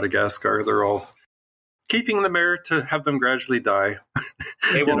out of Madagascar. They're all keeping them there to have them gradually die.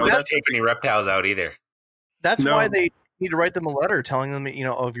 They won't take any reptiles out either. That's why they need to write them a letter telling them,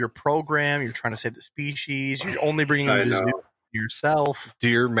 of your program. You're trying to save the species. You're only bringing them to zoo yourself.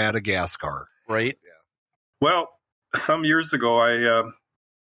 Dear Madagascar. Right? Yeah. Well, some years ago,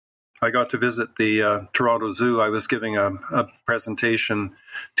 I got to visit the Toronto Zoo. I was giving a presentation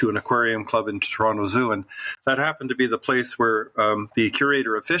to an aquarium club in Toronto Zoo, and that happened to be the place where the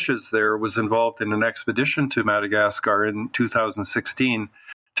curator of fishes there was involved in an expedition to Madagascar in 2016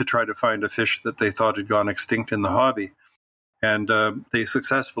 to try to find a fish that they thought had gone extinct in the hobby. And they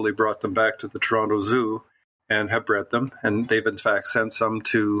successfully brought them back to the Toronto Zoo and have bred them, and they've in fact sent some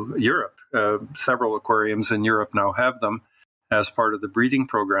to Europe. Several aquariums in Europe now have them as part of the breeding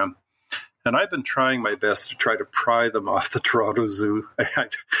program. And I've been trying my best to try to pry them off the Toronto Zoo.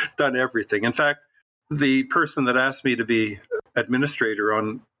 I've done everything. In fact, the person that asked me to be administrator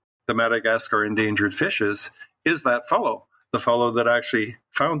on the Madagascar endangered fishes is that fellow, the fellow that actually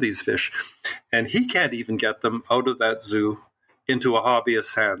found these fish. And he can't even get them out of that zoo into a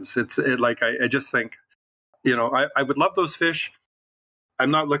hobbyist's hands. I just think, I would love those fish. I'm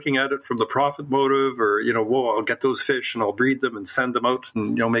not looking at it from the profit motive or, I'll get those fish and I'll breed them and send them out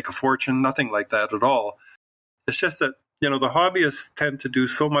and, make a fortune. Nothing like that at all. It's just that, the hobbyists tend to do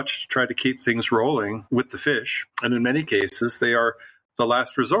so much to try to keep things rolling with the fish. And in many cases, they are the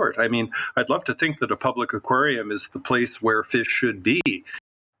last resort. I mean, I'd love to think that a public aquarium is the place where fish should be.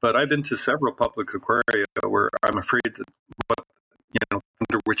 But I've been to several public aquaria where I'm afraid that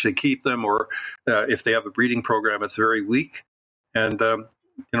under which they keep them, or if they have a breeding program, it's very weak. And,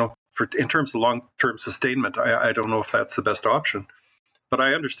 in terms of long-term sustainment, I don't know if that's the best option. But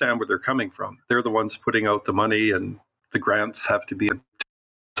I understand where they're coming from. They're the ones putting out the money, and the grants have to be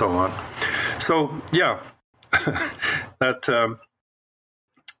so on. So, yeah, that's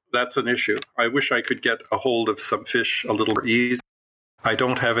an issue. I wish I could get a hold of some fish a little more easy. I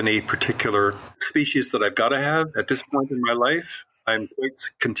don't have any particular species that I've got to have at this point in my life. I'm quite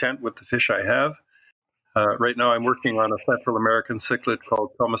content with the fish I have. Right now, I'm working on a Central American cichlid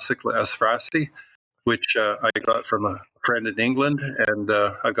called Tomocicla asfrasi, which I got from a friend in England, and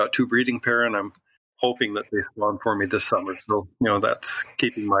I've got 2 breeding pair, and I'm hoping that they spawn for me this summer. So, that's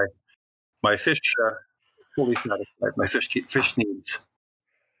keeping my fish fully satisfied, my fish needs.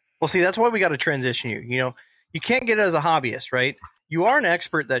 Well, see, that's why we got to transition you. You can't get it as a hobbyist, right? You are an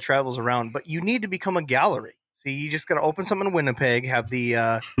expert that travels around, but you need to become a gallery. See, you just got to open something in Winnipeg, have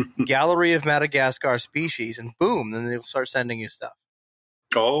the Gallery of Madagascar Species, and boom, then they'll start sending you stuff.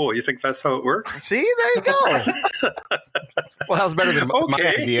 Oh, you think that's how it works? See, there you go. Well, that was better than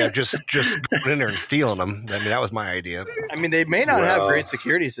my idea, just going in there and stealing them. I mean, that was my idea. I mean, they may not have great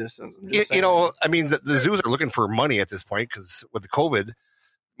security systems. The zoos are looking for money at this point because with the COVID,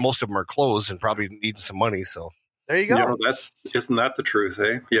 most of them are closed and probably need some money. So there you go. Isn't that the truth,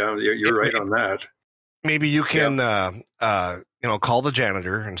 eh? Yeah, you're right on that. Maybe you can, call the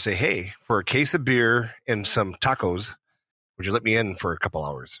janitor and say, "Hey, for a case of beer and some tacos, would you let me in for a couple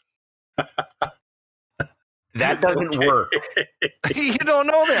hours?" That doesn't work. You don't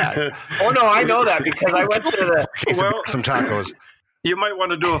know that. Oh no, I know that because I went to some tacos. You might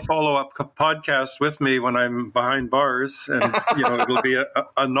want to do a follow-up podcast with me when I'm behind bars, and it'll be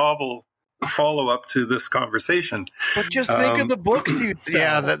a novel follow-up to this conveation. But just think of the books you'd sell.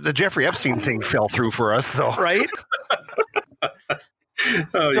 Yeah, the Jeffrey Epstein thing fell through for us. So right.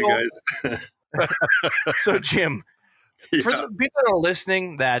 You guys. So Jim, for the people that are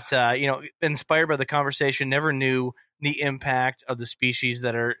listening that inspired by the conversation, never knew the impact of the species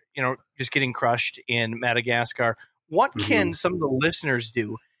that are just getting crushed in Madagascar. What can some of the listeners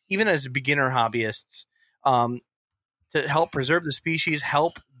do, even as beginner hobbyists, to help preserve the species,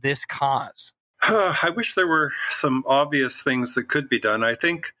 help this cause? I wish there were some obvious things that could be done. I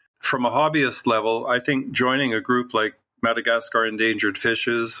think from a hobbyist level, joining a group like Madagascar Endangered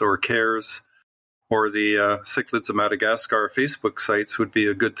Fishes or CARES or the Cichlids of Madagascar Facebook sites would be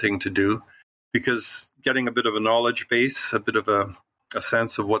a good thing to do, because getting a bit of a knowledge base, a bit of a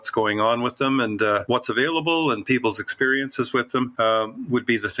sense of what's going on with them and what's available and people's experiences with them would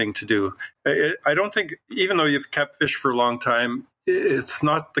be the thing to do. I don't think, even though you've kept fish for a long time, it's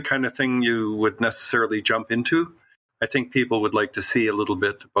not the kind of thing you would necessarily jump into. I think people would like to see a little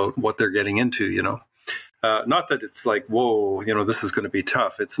bit about what they're getting into, Not that it's like, whoa, this is going to be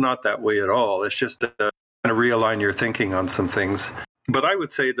tough. It's not that way at all. It's just to kind of realign your thinking on some things. But I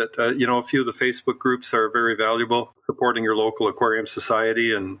would say that, a few of the Facebook groups are very valuable, supporting your local aquarium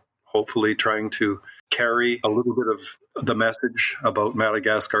society and hopefully trying to carry a little bit of the message about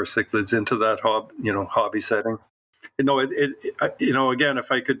Madagascar cichlids into that hobby setting. Again,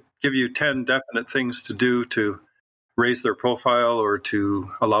 if I could give you 10 definite things to do to raise their profile or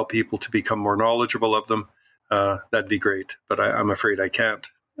to allow people to become more knowledgeable of them, that'd be great. But I'm afraid I can't.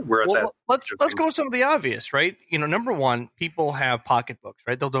 Let's go with some of the obvious, right? Number one, people have pocketbooks,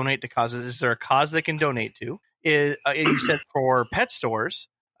 right? They'll donate to causes. Is there a cause they can donate to? You said for pet stores,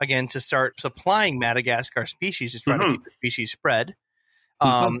 again, to start supplying Madagascar species to try to keep the species spread.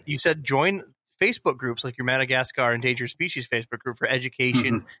 You said join Facebook groups like your Madagascar Endangered Species Facebook group for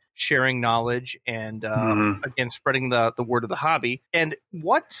education, sharing knowledge, and again, spreading the word of the hobby. And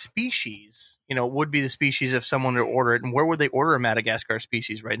what species, would be the species if someone would order it, and where would they order a Madagascar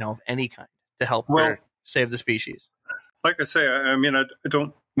species right now of any kind to help save the species? Like I say, I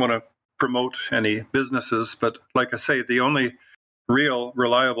don't want to promote any businesses, but like I say, the only real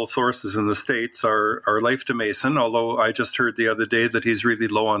reliable sources in the States are Leif de Mason, although I just heard the other day that he's really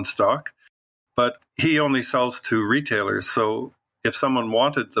low on stock. But he only sells to retailers. So if someone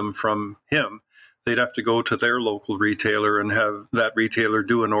wanted them from him, they'd have to go to their local retailer and have that retailer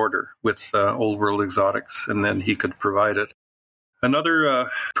do an order with Old World Exotics, and then he could provide it.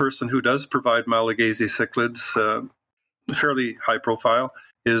 Another person who does provide Malagasy cichlids, fairly high profile,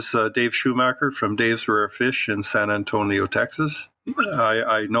 is Dave Schumacher from Dave's Rare Fish in San Antonio, Texas.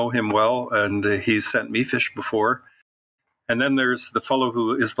 I know him well, and he's sent me fish before. And then there's the fellow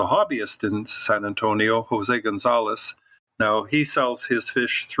who is the hobbyist in San Antonio, Jose Gonzalez. Now, he sells his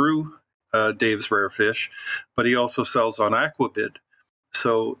fish through Dave's Rare Fish, but he also sells on Aquabid.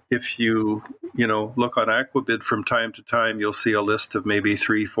 So if you look on Aquabid from time to time, you'll see a list of maybe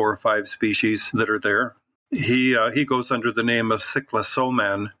 3, 4, 5 species that are there. He goes under the name of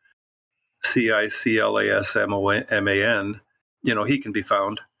Ciclasoman, Ciclasmoman. He can be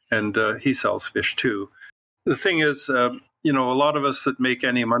found, and he sells fish too. The thing is, a lot of us that make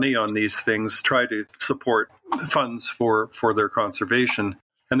any money on these things try to support funds for their conservation.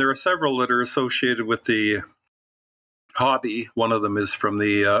 And there are several that are associated with the hobby. One of them is from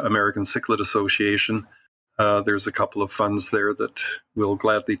the American Cichlid Association. There's a couple of funds there that will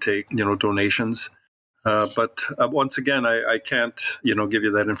gladly take, donations. But once again, I can't, give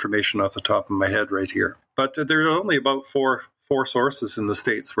you that information off the top of my head right here. But there are only about four sources in the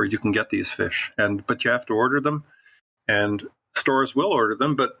States where you can get these fish, but you have to order them, and stores will order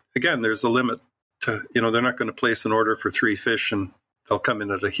them. But again, there's a limit to, they're not going to place an order for 3 fish and they'll come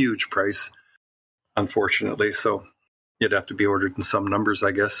in at a huge price, unfortunately. So you'd have to be ordered in some numbers,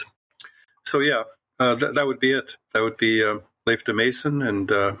 I guess. So yeah, that would be it. That would be Leif de Mason and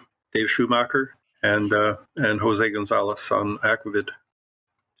Dave Schumacher and Jose Gonzalez on Aquavid.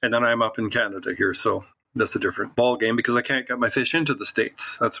 And then I'm up in Canada here, so that's a different ball game because I can't get my fish into the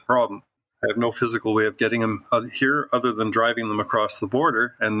States. That's a problem. I have no physical way of getting them here other than driving them across the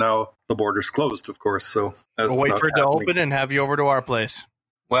border, and now the border's closed, of course. So we'll wait for it to open and have you over to our place.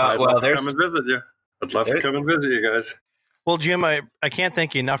 I'd love to come and visit you. I'd love to come and visit you guys. Well, Jim, I can't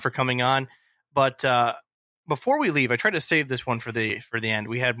thank you enough for coming on, but before we leave, I tried to save this one for the end.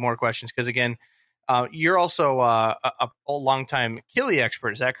 We had more questions because, again, you're also a long-time Kili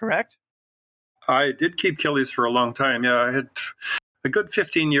expert. Is that correct? I did keep Kilis for a long time. Yeah, I had a good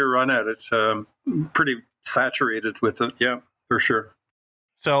 15-year run at it. Pretty saturated with it. Yeah, for sure.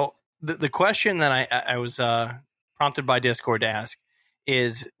 So the question that I was prompted by Discord to ask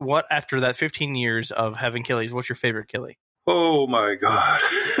is, what, after that 15 years of having Kilis, what's your favorite Kili? Oh, my God.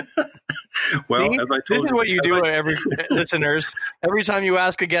 Well, see, as I told this is what you do, every listeners. Every time you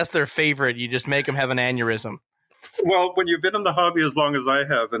ask a guest their favorite, you just make them have an aneurysm. Well, when you've been in the hobby as long as I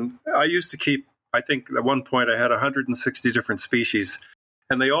have, and I used to keep, I think at one point I had 160 different species,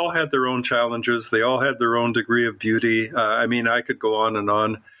 and they all had their own challenges. They all had their own degree of beauty. I could go on and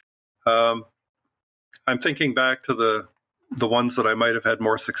on. I'm thinking back to the ones that I might have had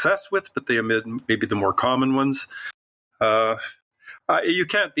more success with, but they amid maybe the more common ones. You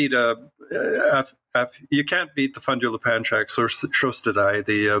can't beat the Fundula Panchac Shostadai,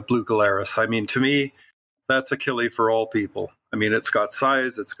 the blue Galaris. I mean, to me, that's a Kili for all people. I mean, it's got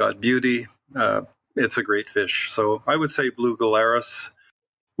size, it's got beauty, it's a great fish. So I would say blue Galaris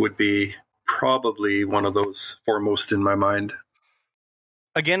would be probably one of those foremost in my mind.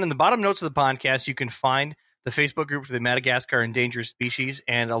 Again, in the bottom notes of the podcast, you can find the Facebook group for the Madagascar Endangered Species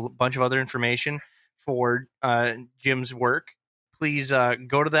and a bunch of other information for Jim's work. Please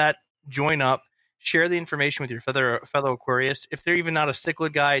go to that, join up, share the information with your fellow aquarists. If they're even not a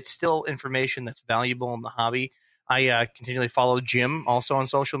cichlid guy, it's still information that's valuable in the hobby. I continually follow Jim also on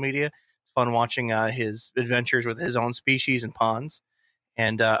social media. It's fun watching his adventures with his own species and ponds.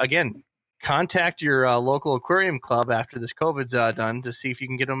 And again, contact your local aquarium club after this COVID's done to see if you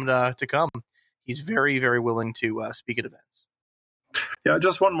can get him to come. He's very, very willing to speak at events. Yeah,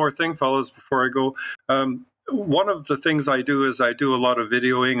 just one more thing, fellas, before I go. One of the things I do is I do a lot of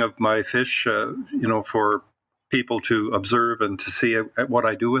videoing of my fish, for people to observe and to see what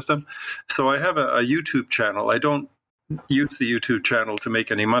I do with them. So I have a YouTube channel. I don't use the YouTube channel to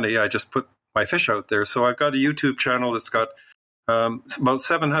make any money. I just put my fish out there. So I've got a YouTube channel that's got about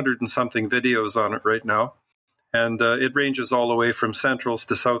 700 and something videos on it right now. And it ranges all the way from Centrals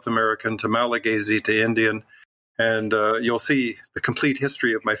to South American to Malagasy to Indian. And you'll see the complete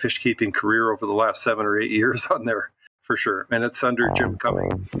history of my fish keeping career over the last 7 or 8 years on there for sure. And it's under Jim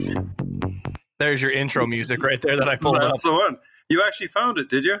Cumming. There's your intro music right there that I pulled up. That's the one. You actually found it,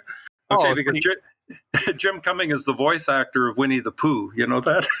 did you? Okay, because Jim Cumming is the voice actor of Winnie the Pooh. You know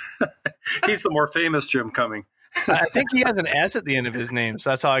that? He's the more famous Jim Cumming. I think he has an S at the end of his name,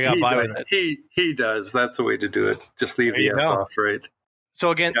 so that's how I got by with it. He does. That's the way to do it. Just leave the S off, right? So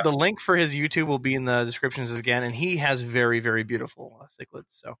again, the link for his YouTube will be in the descriptions again, and he has very, very beautiful cichlids.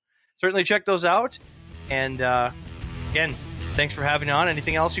 So certainly check those out. And again, thanks for having on.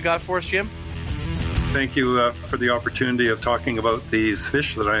 Anything else you got for us, Jim? Thank you for the opportunity of talking about these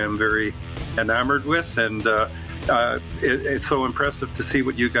fish that I am very enamored with, and it's so impressive to see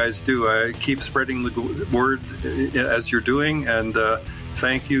what you guys do. I keep spreading the word as you're doing, and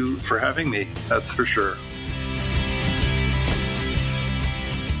thank you for having me. That's for sure.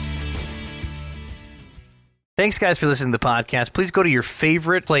 Thanks, guys, for listening to the podcast. Please go to your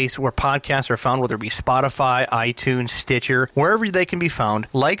favorite place where podcasts are found, whether it be Spotify, iTunes, Stitcher, wherever they can be found.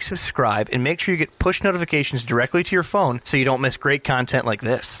 Like, subscribe, and make sure you get push notifications directly to your phone so you don't miss great content like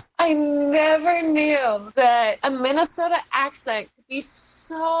this. I never knew that a Minnesota accent could be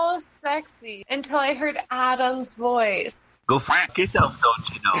so sexy until I heard Adam's voice. Go fuck yourself, don't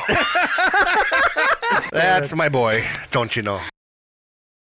you know? That's my boy, don't you know?